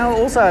 and now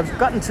also I've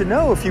gotten to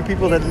know a few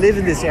people that live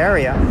in this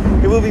area.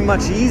 It will be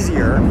much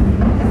easier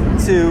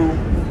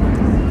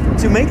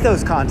to make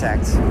those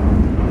contacts.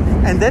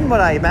 And then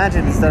what I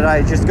imagine is that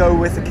I just go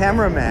with the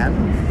cameraman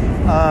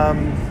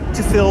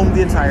to film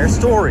the entire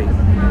story.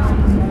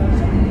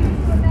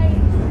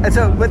 And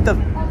so,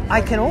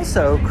 I can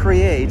also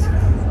create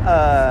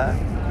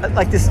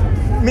like this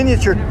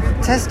miniature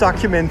test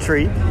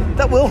documentary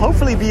that will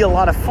hopefully be a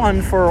lot of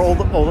fun for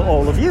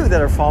all of you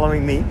that are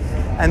following me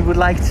and would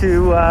like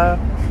to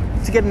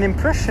get an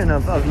impression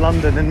of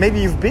London. And maybe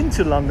you've been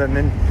to London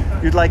and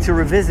you'd like to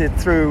revisit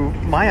through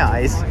my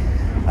eyes.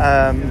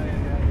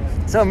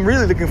 So I'm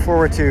really looking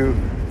forward to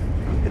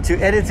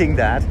editing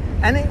that.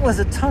 And it was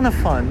a ton of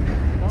fun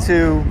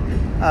to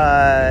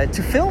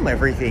film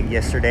everything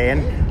yesterday.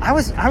 And I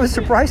was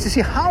surprised to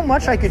see how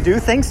much I could do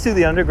thanks to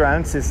the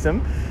underground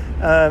system.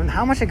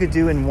 How much I could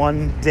do in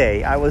one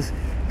day. I was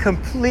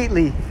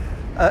completely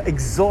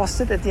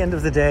exhausted at the end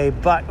of the day,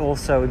 but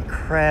also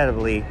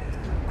incredibly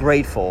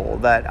grateful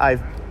that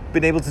I've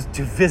been able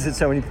to visit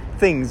so many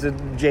things.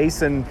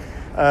 Jason,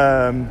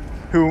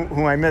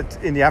 who I met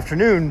in the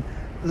afternoon,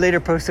 later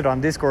posted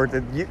on Discord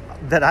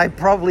that I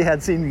probably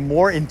had seen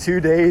more in 2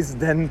 days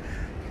than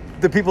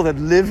the people that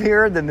live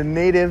here, than the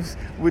natives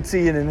would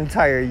see in an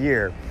entire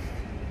year.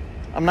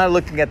 I'm not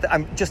looking at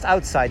I'm just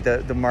outside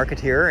the market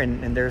here,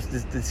 and there's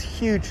this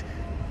huge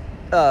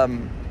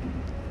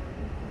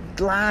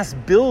glass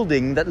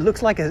building that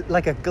looks like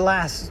a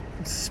glass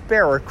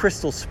spare or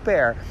crystal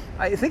spare.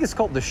 I think it's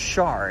called the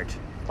Shard,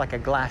 like a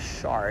glass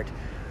shard.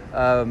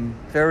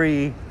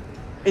 Very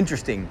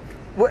interesting.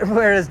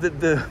 Whereas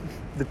the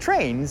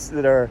trains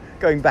that are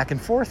going back and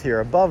forth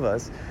here above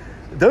us,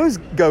 those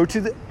go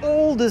to the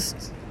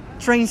oldest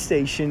train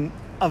station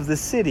of the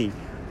city.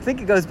 I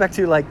think it goes back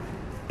to like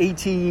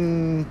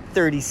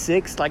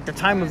 1836, like the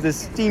time of the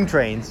steam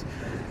trains,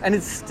 and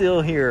it's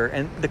still here.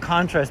 And the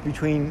contrast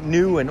between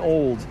new and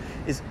old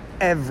is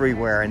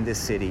everywhere in this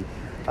city.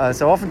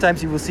 So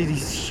oftentimes you will see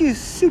these huge,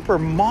 super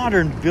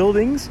modern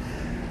buildings,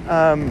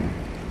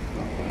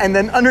 and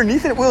then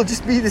underneath it will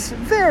just be this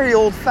very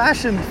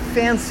old-fashioned,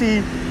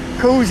 fancy,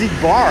 cozy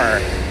bar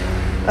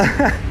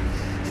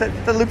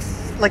that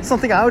looks like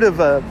something out of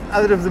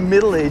the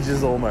Middle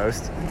Ages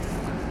almost.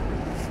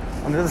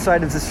 On the other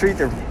side of the street,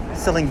 they're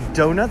selling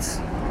donuts.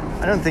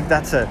 I don't think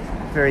that's a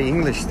very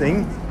English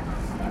thing,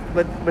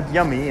 but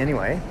yummy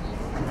anyway.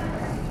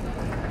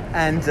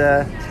 And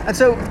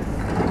so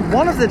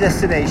one of the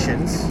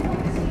destinations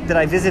that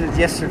I visited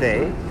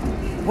yesterday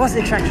was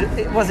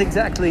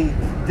exactly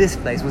this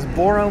place, was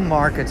Borough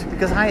Market,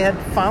 because I had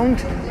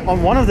found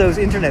on one of those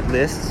internet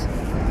lists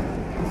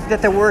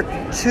that there were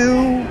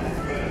two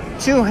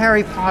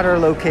Harry Potter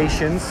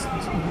locations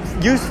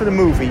used for the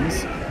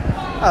movies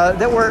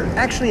that were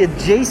actually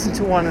adjacent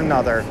to one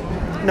another,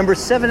 number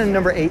 7 and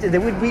number 8, and they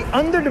would be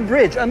under the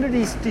bridge, under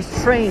these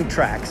train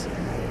tracks.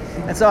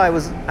 And so I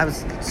was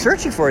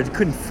searching for it,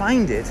 couldn't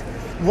find it.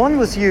 One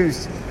was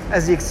used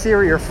as the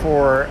exterior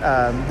for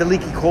the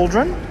Leaky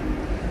Cauldron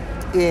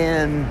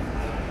in,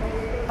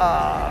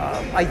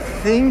 I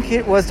think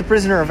it was The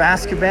Prisoner of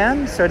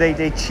Azkaban. So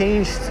they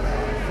changed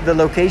the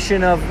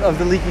location of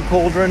the Leaky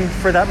Cauldron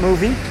for that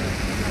movie.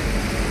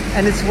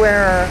 And it's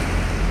where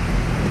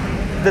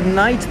the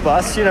night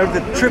bus,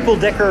 the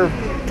triple-decker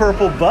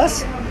purple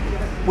bus,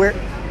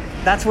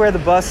 that's where the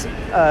bus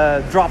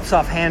drops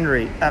off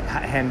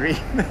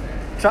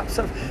drops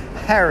off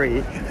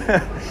Harry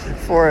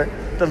for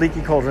the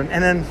Leaky Cauldron.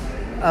 And then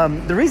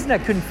the reason I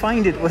couldn't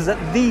find it was that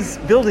these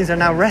buildings are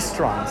now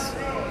restaurants.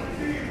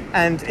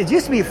 And it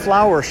used to be a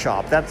flower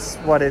shop. That's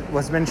what it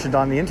was mentioned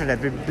on the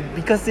internet. But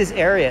because this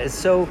area is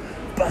so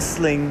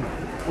bustling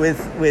with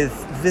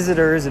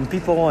visitors and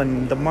people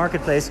and the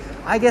marketplace,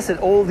 I guess that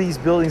all these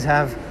buildings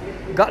have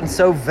gotten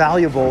so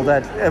valuable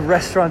that a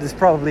restaurant is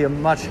probably a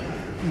much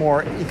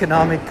more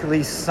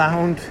economically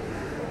sound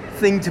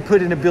thing to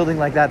put in a building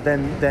like that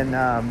than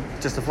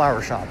just a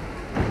flower shop.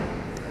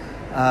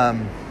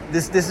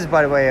 This is,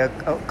 by the way, a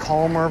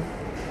calmer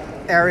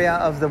area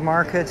of the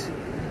market.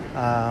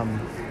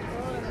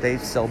 They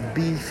sell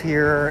beef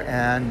here,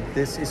 and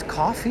this is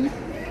coffee.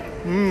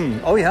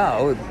 Oh yeah,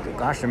 oh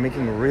gosh, they're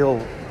making a real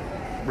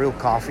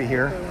coffee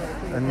here.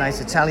 A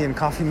nice Italian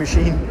coffee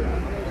machine.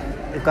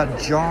 They've got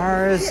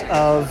jars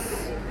of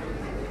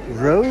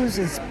rose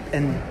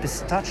and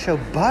pistachio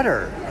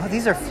butter. Oh,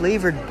 these are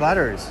flavored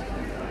butters.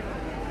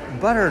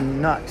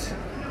 Butternut.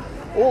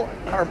 All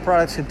our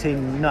products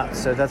contain nuts,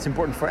 so that's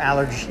important for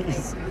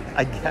allergies,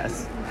 I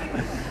guess.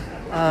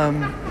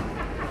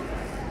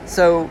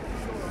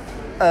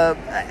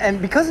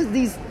 And because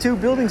these two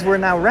buildings were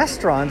now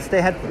restaurants,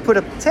 they had put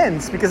up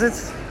tents because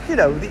it's,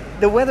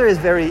 the weather is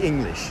very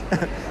English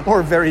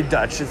or very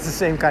Dutch. It's the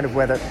same kind of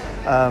weather.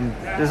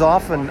 There's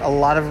often a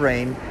lot of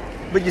rain,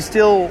 but you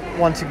still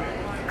want to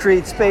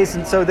create space,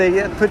 and so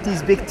they put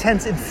these big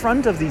tents in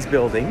front of these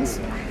buildings,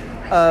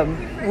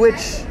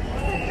 which,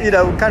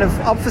 kind of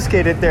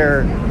obfuscated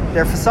their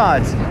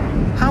facades.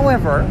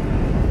 However,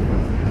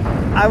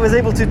 I was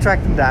able to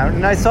track them down,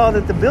 and I saw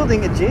that the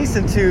building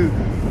adjacent to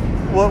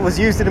what was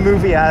used in the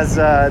movie as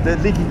the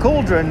Leaky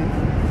Cauldron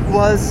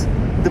was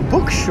the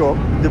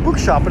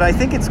bookshop, but I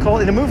think it's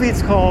called, in the movie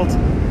it's called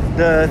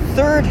the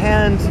Third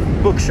Hand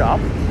Bookshop.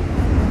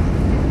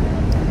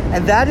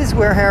 And that is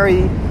where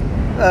Harry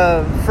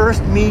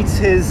first meets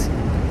his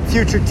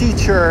future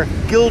teacher,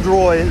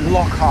 Gilderoy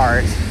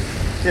Lockhart.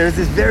 There's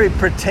this very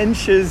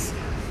pretentious,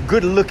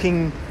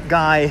 good-looking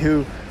guy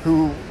who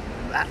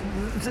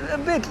a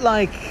bit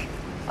like,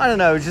 I don't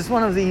know, just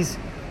one of these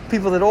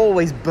people that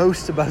always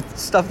boast about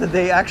stuff that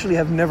they actually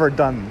have never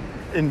done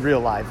in real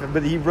life.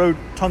 But he wrote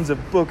tons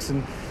of books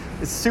and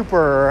is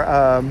super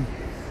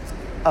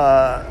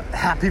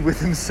happy with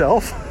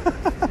himself.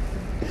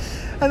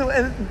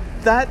 and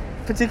that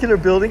particular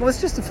building was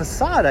just a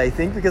facade, I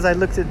think, because I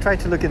tried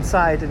to look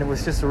inside, and it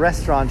was just a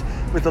restaurant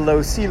with a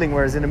low ceiling,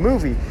 whereas in a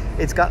movie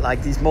it's got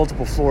like these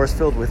multiple floors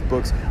filled with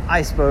books.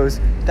 I suppose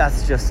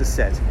that's just a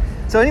set.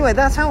 So anyway,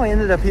 that's how I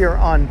ended up here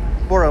on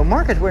Borough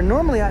Market, where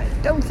normally I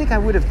don't think I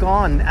would have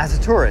gone as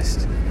a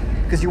tourist,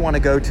 because you want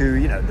to go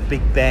to, the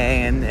Big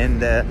Ben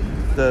and the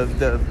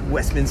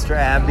Westminster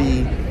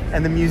Abbey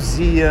and the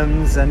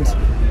museums and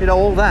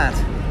all that.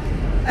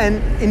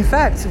 And in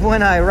fact,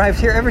 when I arrived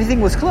here, everything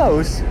was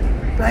closed,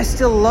 but I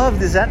still love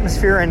this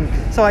atmosphere. And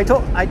so I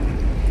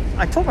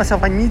told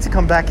myself I need to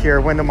come back here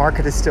when the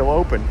market is still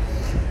open.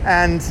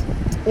 And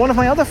one of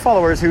my other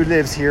followers who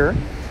lives here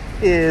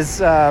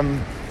is,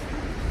 oh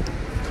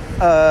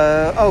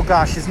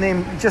gosh, his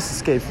name just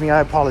escaped me. I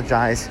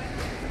apologize.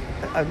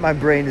 My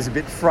brain is a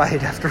bit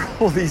fried after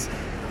all these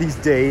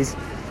days.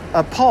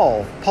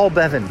 Paul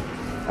Bevan.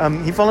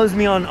 He follows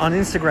me on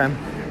Instagram,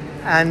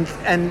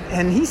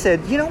 and he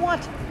said, you know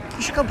what?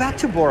 You should go back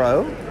to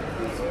Boro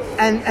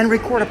and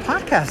record a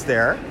podcast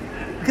there,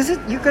 because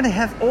you're going to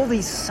have all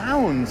these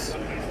sounds,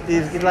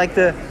 like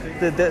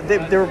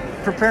they're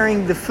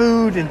preparing the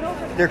food and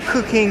they're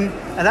cooking,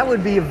 and that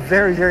would be a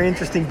very, very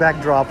interesting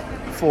backdrop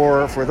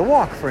for the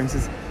walk, for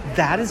instance.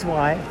 That is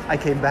why I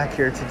came back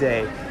here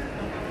today,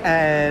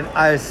 and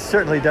I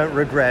certainly don't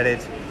regret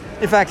it.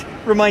 In fact,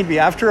 remind me,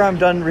 after I'm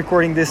done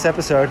recording this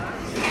episode,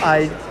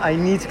 I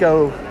need to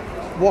go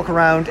walk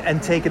around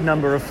and take a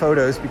number of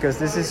photos, because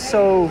this is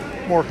so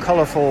more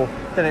colorful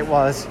than it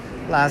was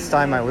last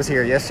time I was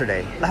here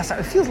yesterday.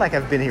 It feels like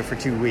I've been here for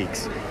 2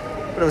 weeks,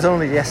 but it was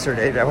only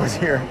yesterday that I was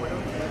here.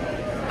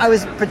 I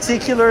was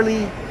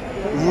particularly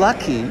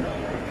lucky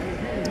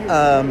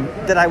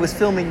that I was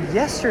filming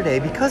yesterday,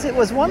 because it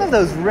was one of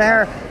those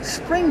rare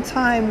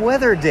springtime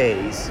weather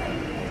days.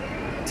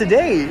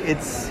 Today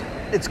it's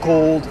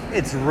cold,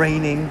 it's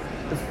raining.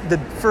 The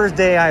first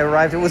day I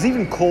arrived, it was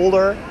even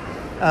colder.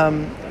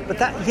 But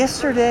that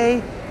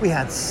yesterday we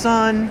had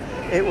sun.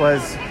 It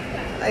was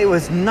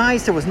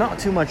nice. There was not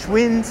too much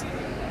wind,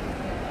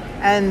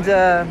 and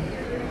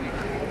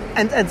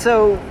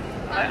so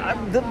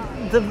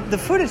the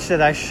footage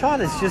that I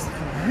shot is just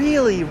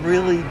really,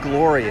 really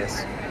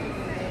glorious.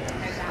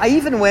 I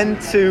even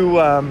went to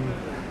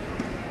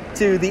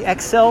the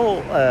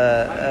Excel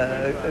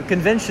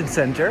convention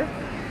center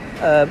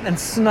and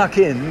snuck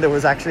in. There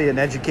was actually an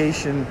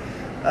education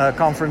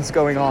conference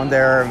going on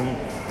there.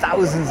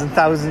 Thousands and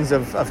thousands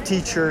of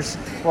teachers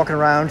walking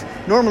around.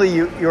 Normally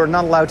you're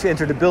not allowed to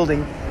enter the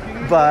building,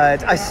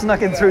 but I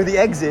snuck in through the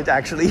exit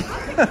actually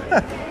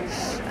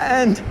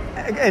and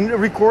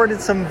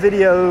recorded some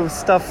video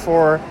stuff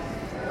for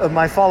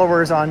my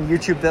followers on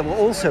YouTube that will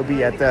also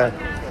be at the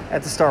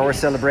Star Wars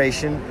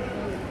celebration.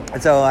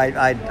 And so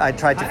I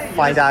tried to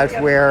find out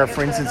where,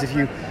 for instance, if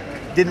you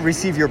didn't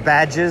receive your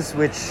badges,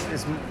 which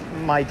is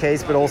my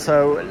case, but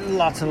also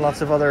lots and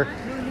lots of other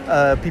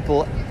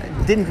people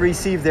didn't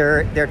receive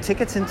their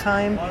tickets in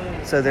time.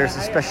 So there's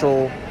a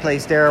special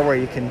place there where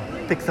you can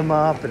pick them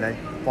up, and I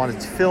wanted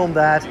to film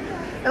that.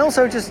 And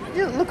also just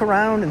look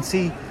around and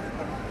see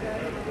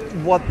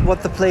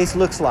what the place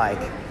looks like.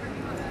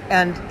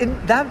 And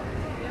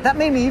that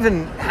made me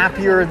even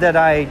happier that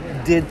I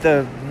did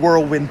the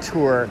whirlwind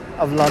tour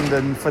of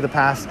London for the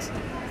past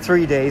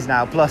 3 days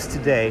now, plus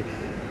today,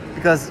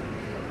 because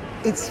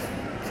it's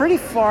pretty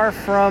far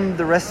from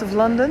the rest of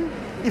London,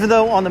 even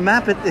though on the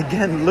map it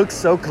again looks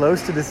so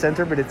close to the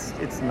center, but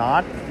it's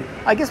not.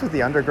 I guess with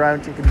the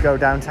underground you can go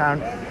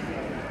downtown,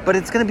 but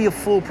it's going to be a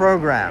full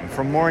program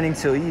from morning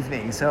till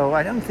evening, so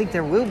I don't think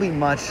there will be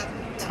much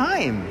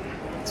time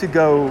to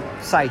go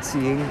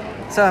sightseeing.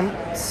 So I'm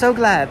so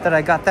glad that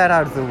I got that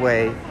out of the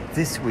way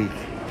this week.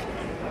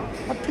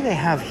 What do they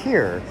have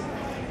here?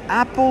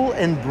 Apple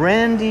and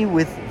brandy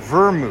with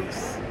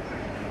vermouth.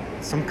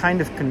 Some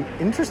kind of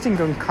interesting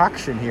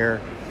concoction here.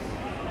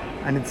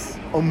 And it's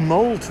a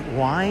mulled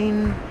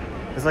wine.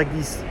 There's like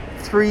these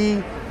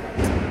 3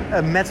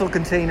 metal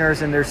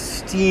containers, and there's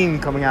steam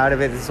coming out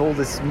of it. It's all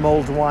this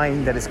mulled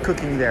wine that is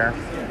cooking there.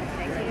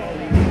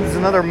 There's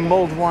another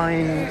mulled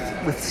wine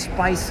with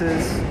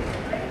spices.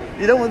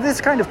 You know, with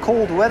this kind of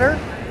cold weather,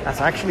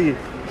 that's actually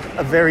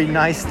a very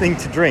nice thing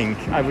to drink.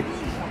 I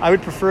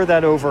would prefer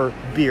that over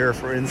beer,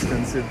 for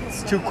instance.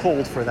 It's too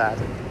cold for that.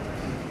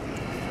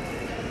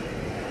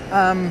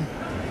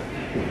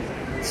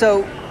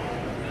 So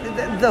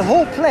the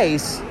whole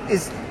place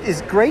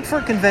is great for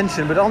a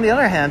convention, but on the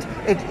other hand,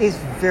 it is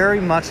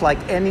very much like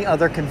any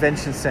other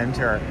convention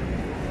center.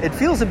 It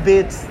feels a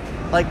bit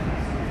like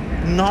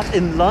not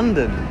in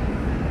London,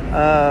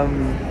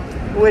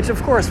 which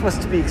of course was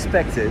to be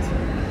expected.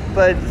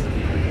 But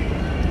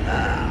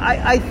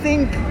I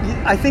think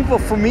well,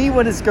 for me,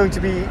 what is going to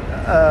be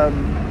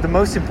the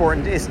most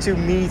important is to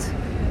meet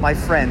my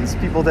friends,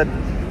 people that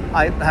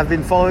I have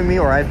been following me,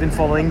 or I've been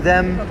following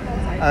them,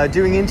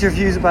 doing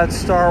interviews about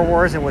Star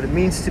Wars and what it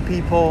means to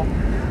people.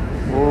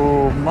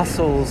 Oh,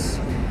 mussels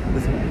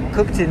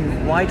cooked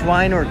in white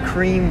wine or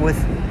cream with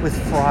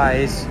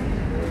fries.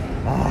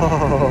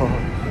 Oh,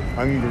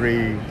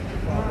 hungry.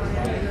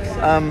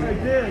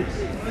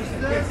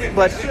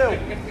 But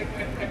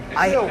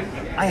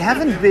I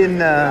haven't been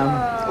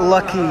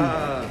lucky.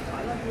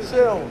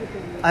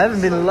 I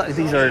haven't been.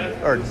 These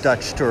are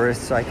Dutch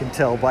tourists, so I can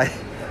tell by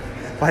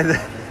the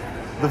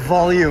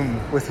volume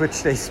with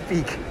which they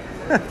speak.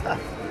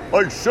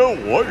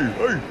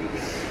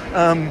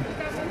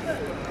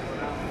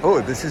 Oh,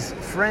 this is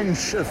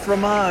French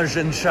fromage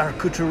and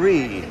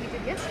charcuterie.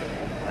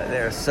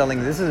 They're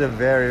selling. This is a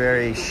very,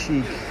 very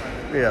chic,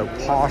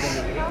 posh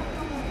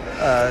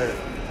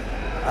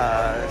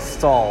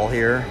stall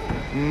here.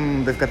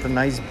 They've got the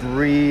nice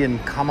brie and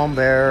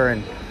camembert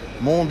and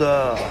Mont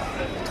d'Or.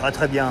 Très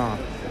très bien.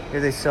 Here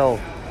they sell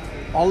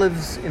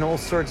olives in all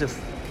sorts of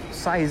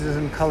sizes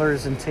and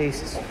colors and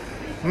tastes.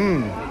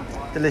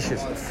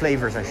 Delicious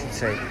flavors, I should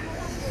say.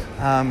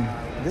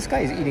 This guy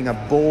is eating a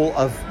bowl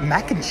of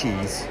mac and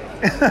cheese.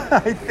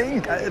 I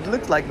think it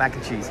looks like mac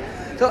and cheese.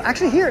 So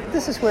actually here,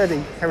 this is where the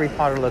Harry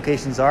Potter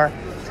locations are.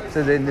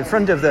 So in the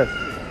front of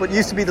what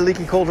used to be the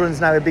Leaky Cauldron is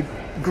now a big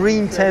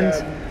green tent.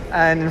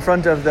 And in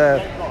front of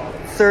the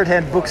Third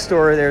Hand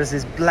bookstore, there's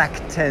this black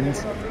tent.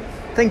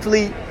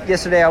 Thankfully,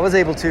 yesterday I was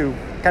able to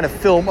kind of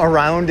film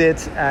around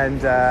it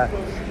and,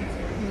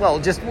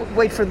 just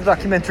wait for the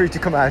documentary to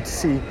come out to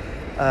see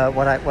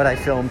what I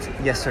filmed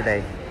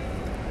yesterday.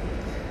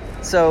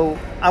 So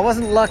I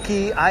wasn't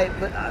lucky.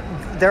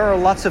 There are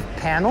lots of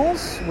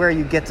panels where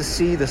you get to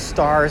see the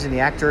stars and the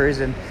actors,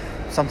 and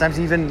sometimes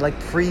even like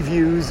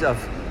previews of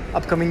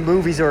upcoming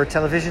movies or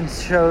television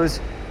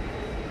shows.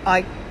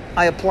 I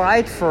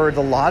applied for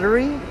the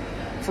lottery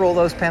for all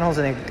those panels,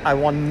 and I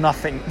won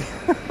nothing.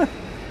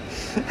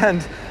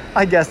 And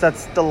I guess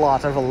that's the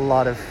lot of a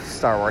lot of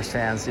Star Wars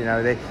fans. You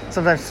know, they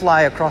sometimes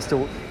fly across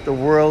the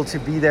world to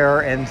be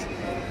there, and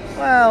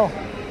well,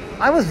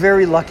 I was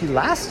very lucky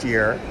last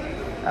year.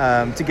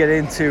 To get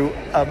into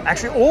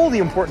actually all the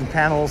important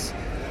panels.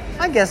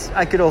 I guess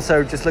I could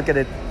also just look at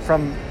it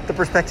from the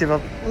perspective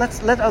of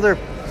let other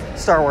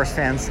Star Wars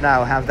fans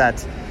now have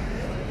that,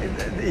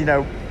 you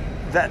know,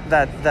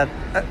 that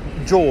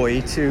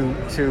joy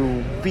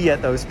to be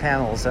at those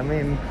panels. I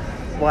mean,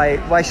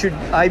 why should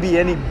I be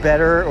any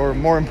better or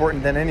more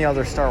important than any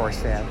other Star Wars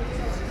fan?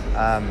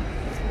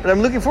 But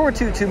I'm looking forward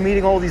to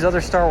meeting all these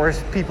other Star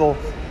Wars people.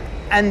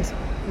 And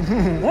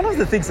one of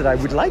the things that I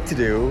would like to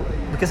do,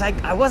 because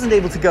I wasn't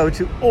able to go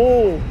to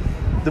all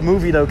the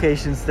movie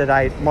locations that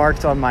I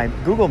marked on my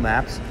Google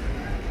Maps,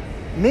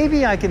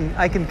 maybe I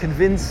can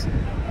convince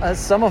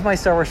some of my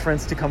Star Wars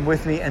friends to come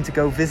with me and to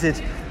go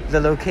visit the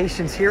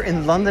locations here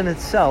in London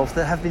itself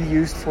that have been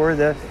used for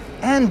the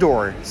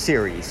Andor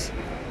series.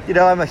 You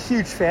know, I'm a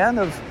huge fan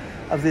of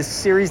this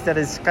series that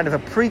is kind of a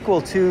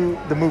prequel to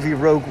the movie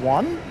Rogue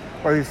One,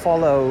 where we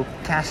follow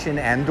Cassian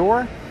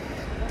Andor.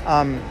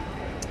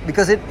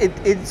 Because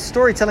it's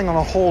storytelling on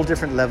a whole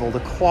different level.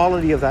 The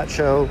quality of that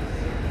show,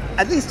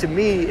 at least to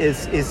me,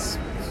 is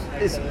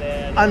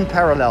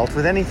unparalleled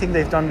with anything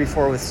they've done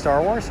before with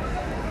Star Wars.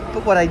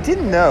 But what I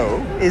didn't know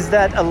is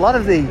that a lot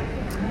of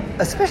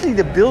especially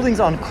the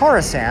buildings on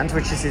Coruscant,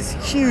 which is this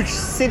huge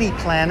city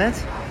planet,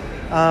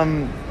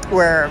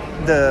 where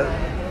the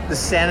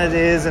Senate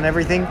is and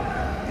everything,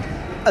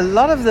 a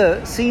lot of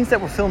the scenes that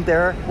were filmed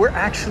there were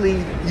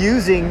actually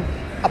using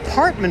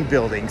apartment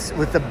buildings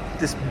with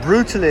this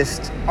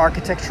brutalist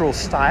architectural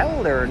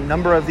style. There are a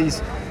number of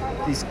these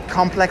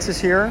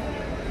complexes here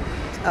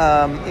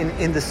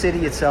in the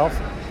city itself.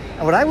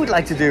 And what I would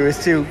like to do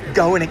is to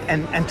go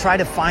and try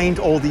to find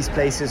all these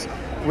places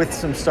with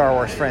some Star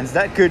Wars friends.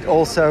 That could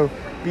also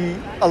be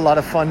a lot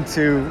of fun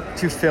to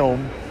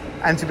film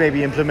and to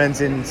maybe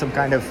implement in some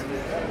kind of,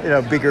 you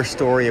know, bigger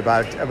story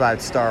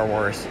about Star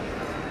Wars.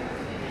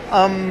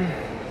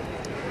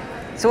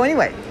 So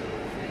anyway,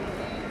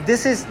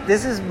 this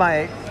is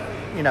my,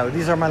 you know,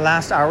 these are my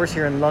last hours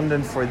here in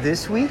London for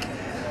this week.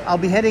 I'll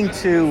be heading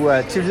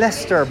to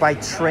Leicester by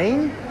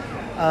train.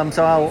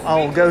 So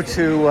I'll go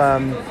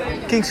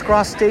to King's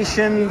Cross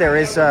station. There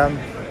is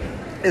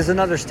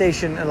another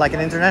station, like an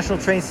international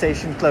train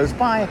station close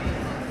by.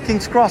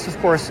 King's Cross, of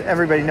course,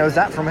 everybody knows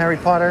that from Harry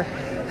Potter,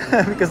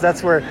 because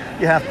that's where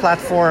you have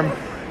platform.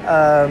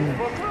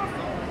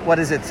 What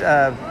is it?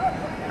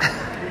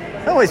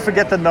 I always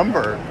forget the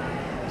number.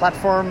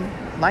 Platform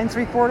 9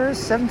 3/4,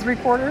 7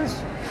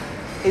 3/4,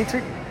 8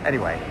 3.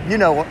 Anyway, you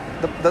know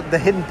the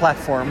hidden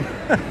platform.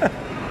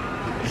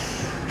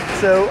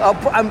 So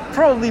I'll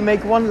probably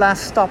make one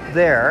last stop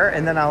there,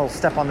 and then I'll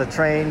step on the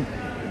train.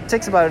 It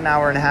takes about an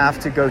hour and a half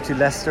to go to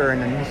Leicester,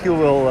 and then Hugh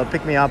will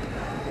pick me up.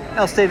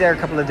 I'll stay there a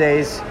couple of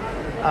days,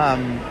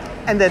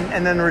 and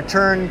then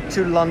return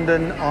to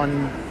London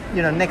on,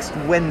 you know, next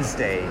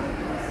Wednesday.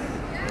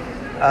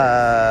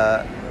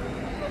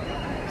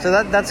 So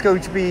that's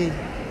going to be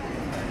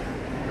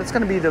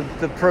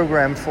the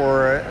program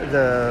for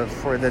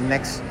the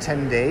next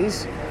 10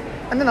 days.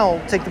 And then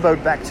I'll take the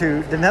boat back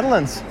to the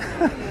Netherlands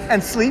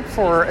and sleep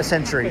for a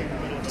century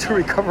to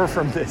recover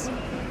from this.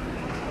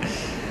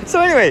 So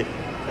anyway,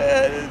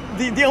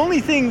 the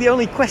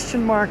only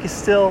question mark is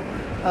still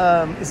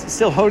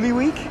Holy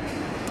Week.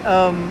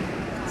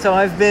 So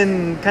I've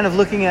been kind of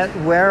looking at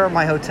where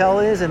my hotel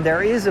is, and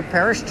there is a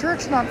parish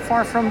church not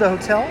far from the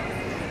hotel.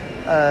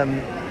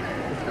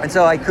 And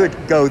so I could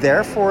go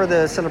there for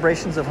the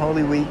celebrations of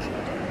Holy Week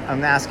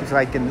and ask if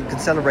I can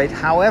celebrate.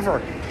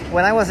 However,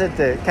 when I was at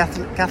the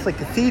Catholic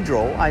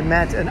Cathedral, I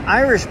met an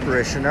Irish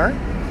parishioner,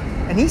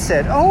 and he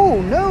said,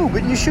 "Oh no,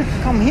 but you should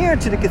come here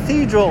to the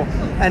cathedral,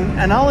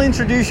 and I'll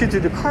introduce you to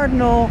the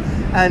cardinal,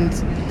 and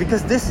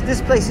because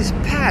this place is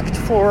packed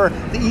for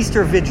the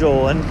Easter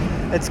Vigil, and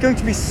it's going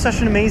to be such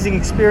an amazing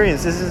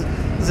experience. This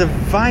is a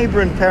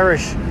vibrant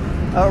parish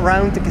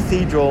around the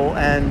cathedral,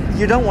 and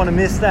you don't want to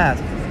miss that."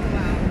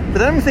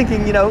 But I'm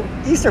thinking, you know,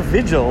 Easter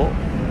Vigil,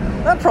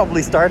 that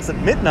probably starts at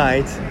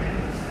midnight.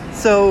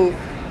 So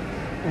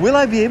will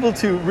I be able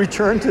to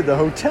return to the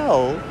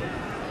hotel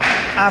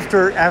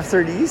after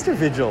the Easter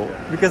Vigil?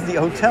 Because the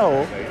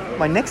hotel,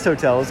 my next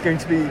hotel, is going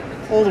to be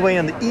all the way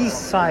on the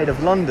east side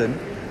of London,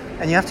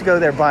 and you have to go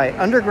there by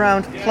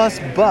underground plus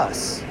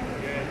bus.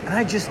 And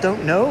I just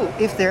don't know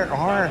if there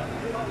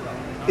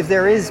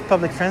is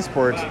public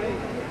transport,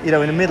 in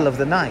the middle of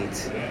the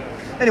night.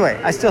 Anyway,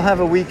 I still have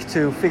a week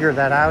to figure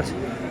that out,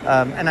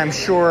 and I'm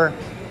sure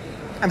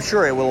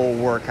it will all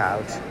work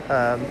out.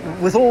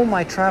 With all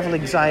my travel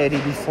anxiety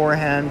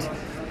beforehand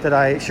that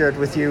I shared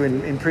with you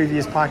in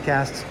previous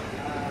podcasts,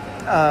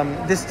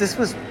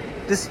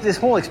 this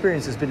whole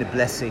experience has been a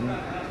blessing.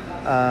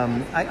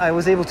 I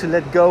was able to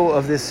let go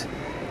of this,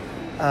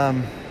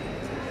 kind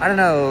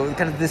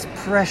of this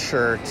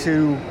pressure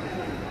to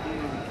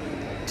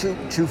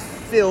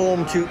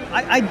film.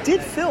 I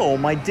did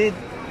film. I did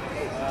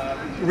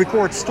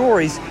record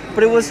stories,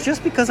 but it was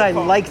just because I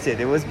liked it.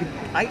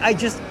 I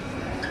just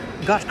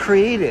got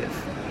creative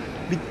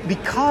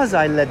because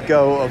I let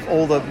go of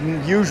all the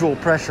usual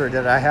pressure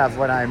that I have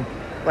when I'm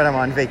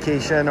on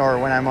vacation or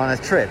when I'm on a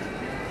trip.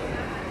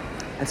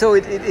 And so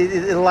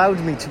it allowed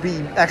me to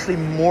be actually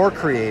more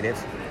creative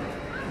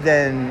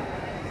than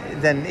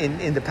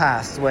in the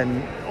past,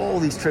 when all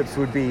these trips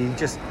would be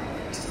just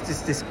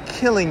this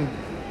killing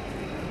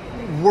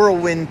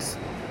whirlwind,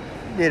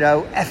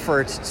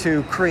 effort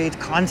to create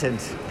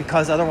content,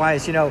 because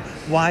otherwise,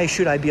 why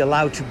should I be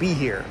allowed to be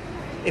here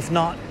if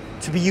not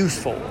to be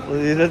useful?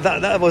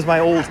 That was my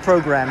old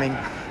programming.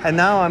 And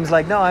now I'm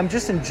like, no, I'm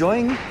just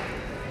enjoying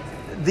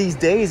these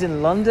days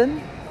in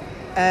London,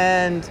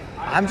 and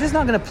I'm just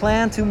not going to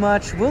plan too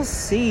much. We'll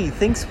see.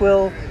 Things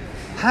will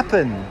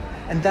happen.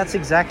 And that's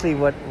exactly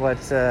what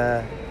was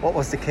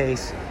the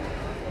case.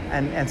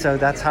 And so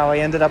that's how I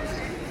ended up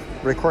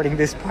recording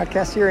this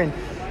podcast here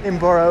in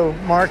Borough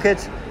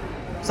Market.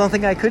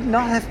 Something I could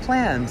not have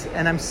planned.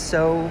 And I'm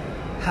so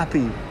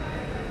happy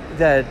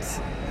that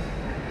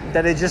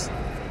it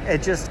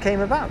just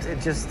came about. It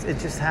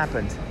just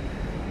happened.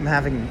 I'm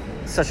having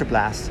such a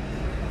blast.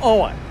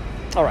 All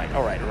right.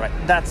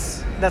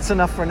 That's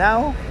enough for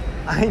now.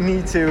 I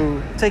need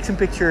to take some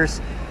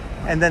pictures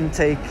and then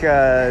take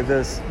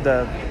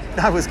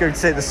I was going to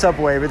say the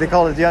subway, but they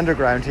call it the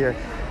underground here.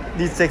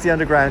 Need to take the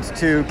underground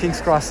to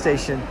King's Cross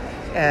Station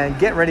and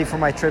get ready for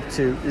my trip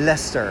to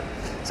Leicester.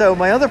 So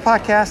my other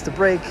podcast, The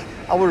Break,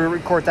 I will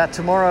record that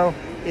tomorrow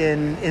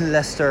in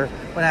Leicester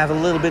when I have a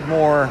little bit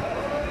more,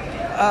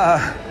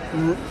 a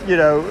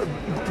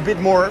bit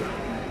more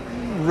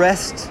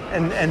rest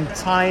and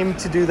time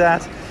to do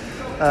that.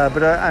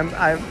 But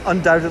I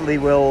undoubtedly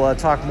will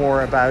talk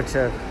more about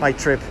my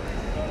trip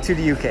to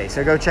the UK.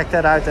 So go check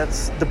that out.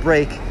 That's The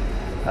Break,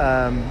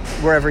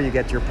 wherever you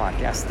get your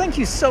podcast. Thank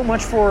you so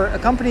much for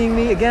accompanying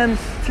me. Again,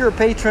 if you're a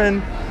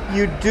patron,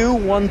 you do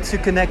want to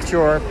connect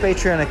your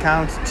Patreon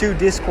account to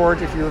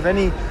Discord. If you have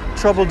any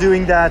trouble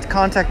doing that,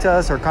 contact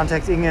us or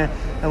contact Inge,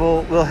 and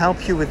we'll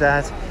help you with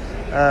that.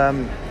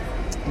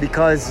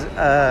 Because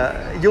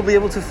you'll be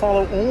able to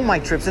follow all my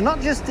trips, and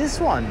not just this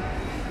one,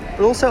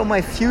 but also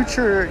my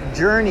future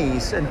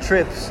journeys and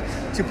trips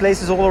to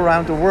places all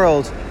around the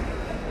world.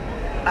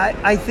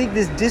 I think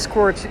this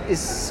Discord is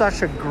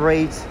such a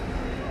great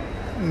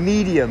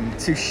medium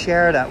to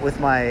share that with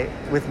my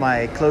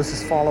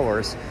closest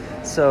followers.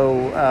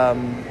 So,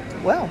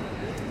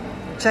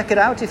 check it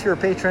out if you're a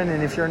patron,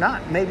 and if you're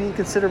not, maybe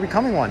consider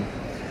becoming one.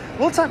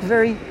 We'll talk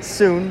very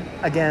soon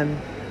again,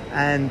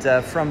 and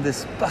from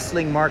this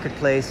bustling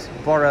marketplace,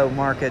 Borough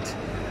Market,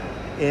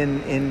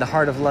 in the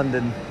heart of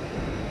London.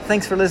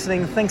 Thanks for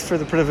listening. Thanks for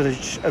the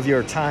privilege of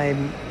your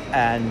time,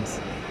 and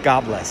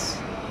God bless.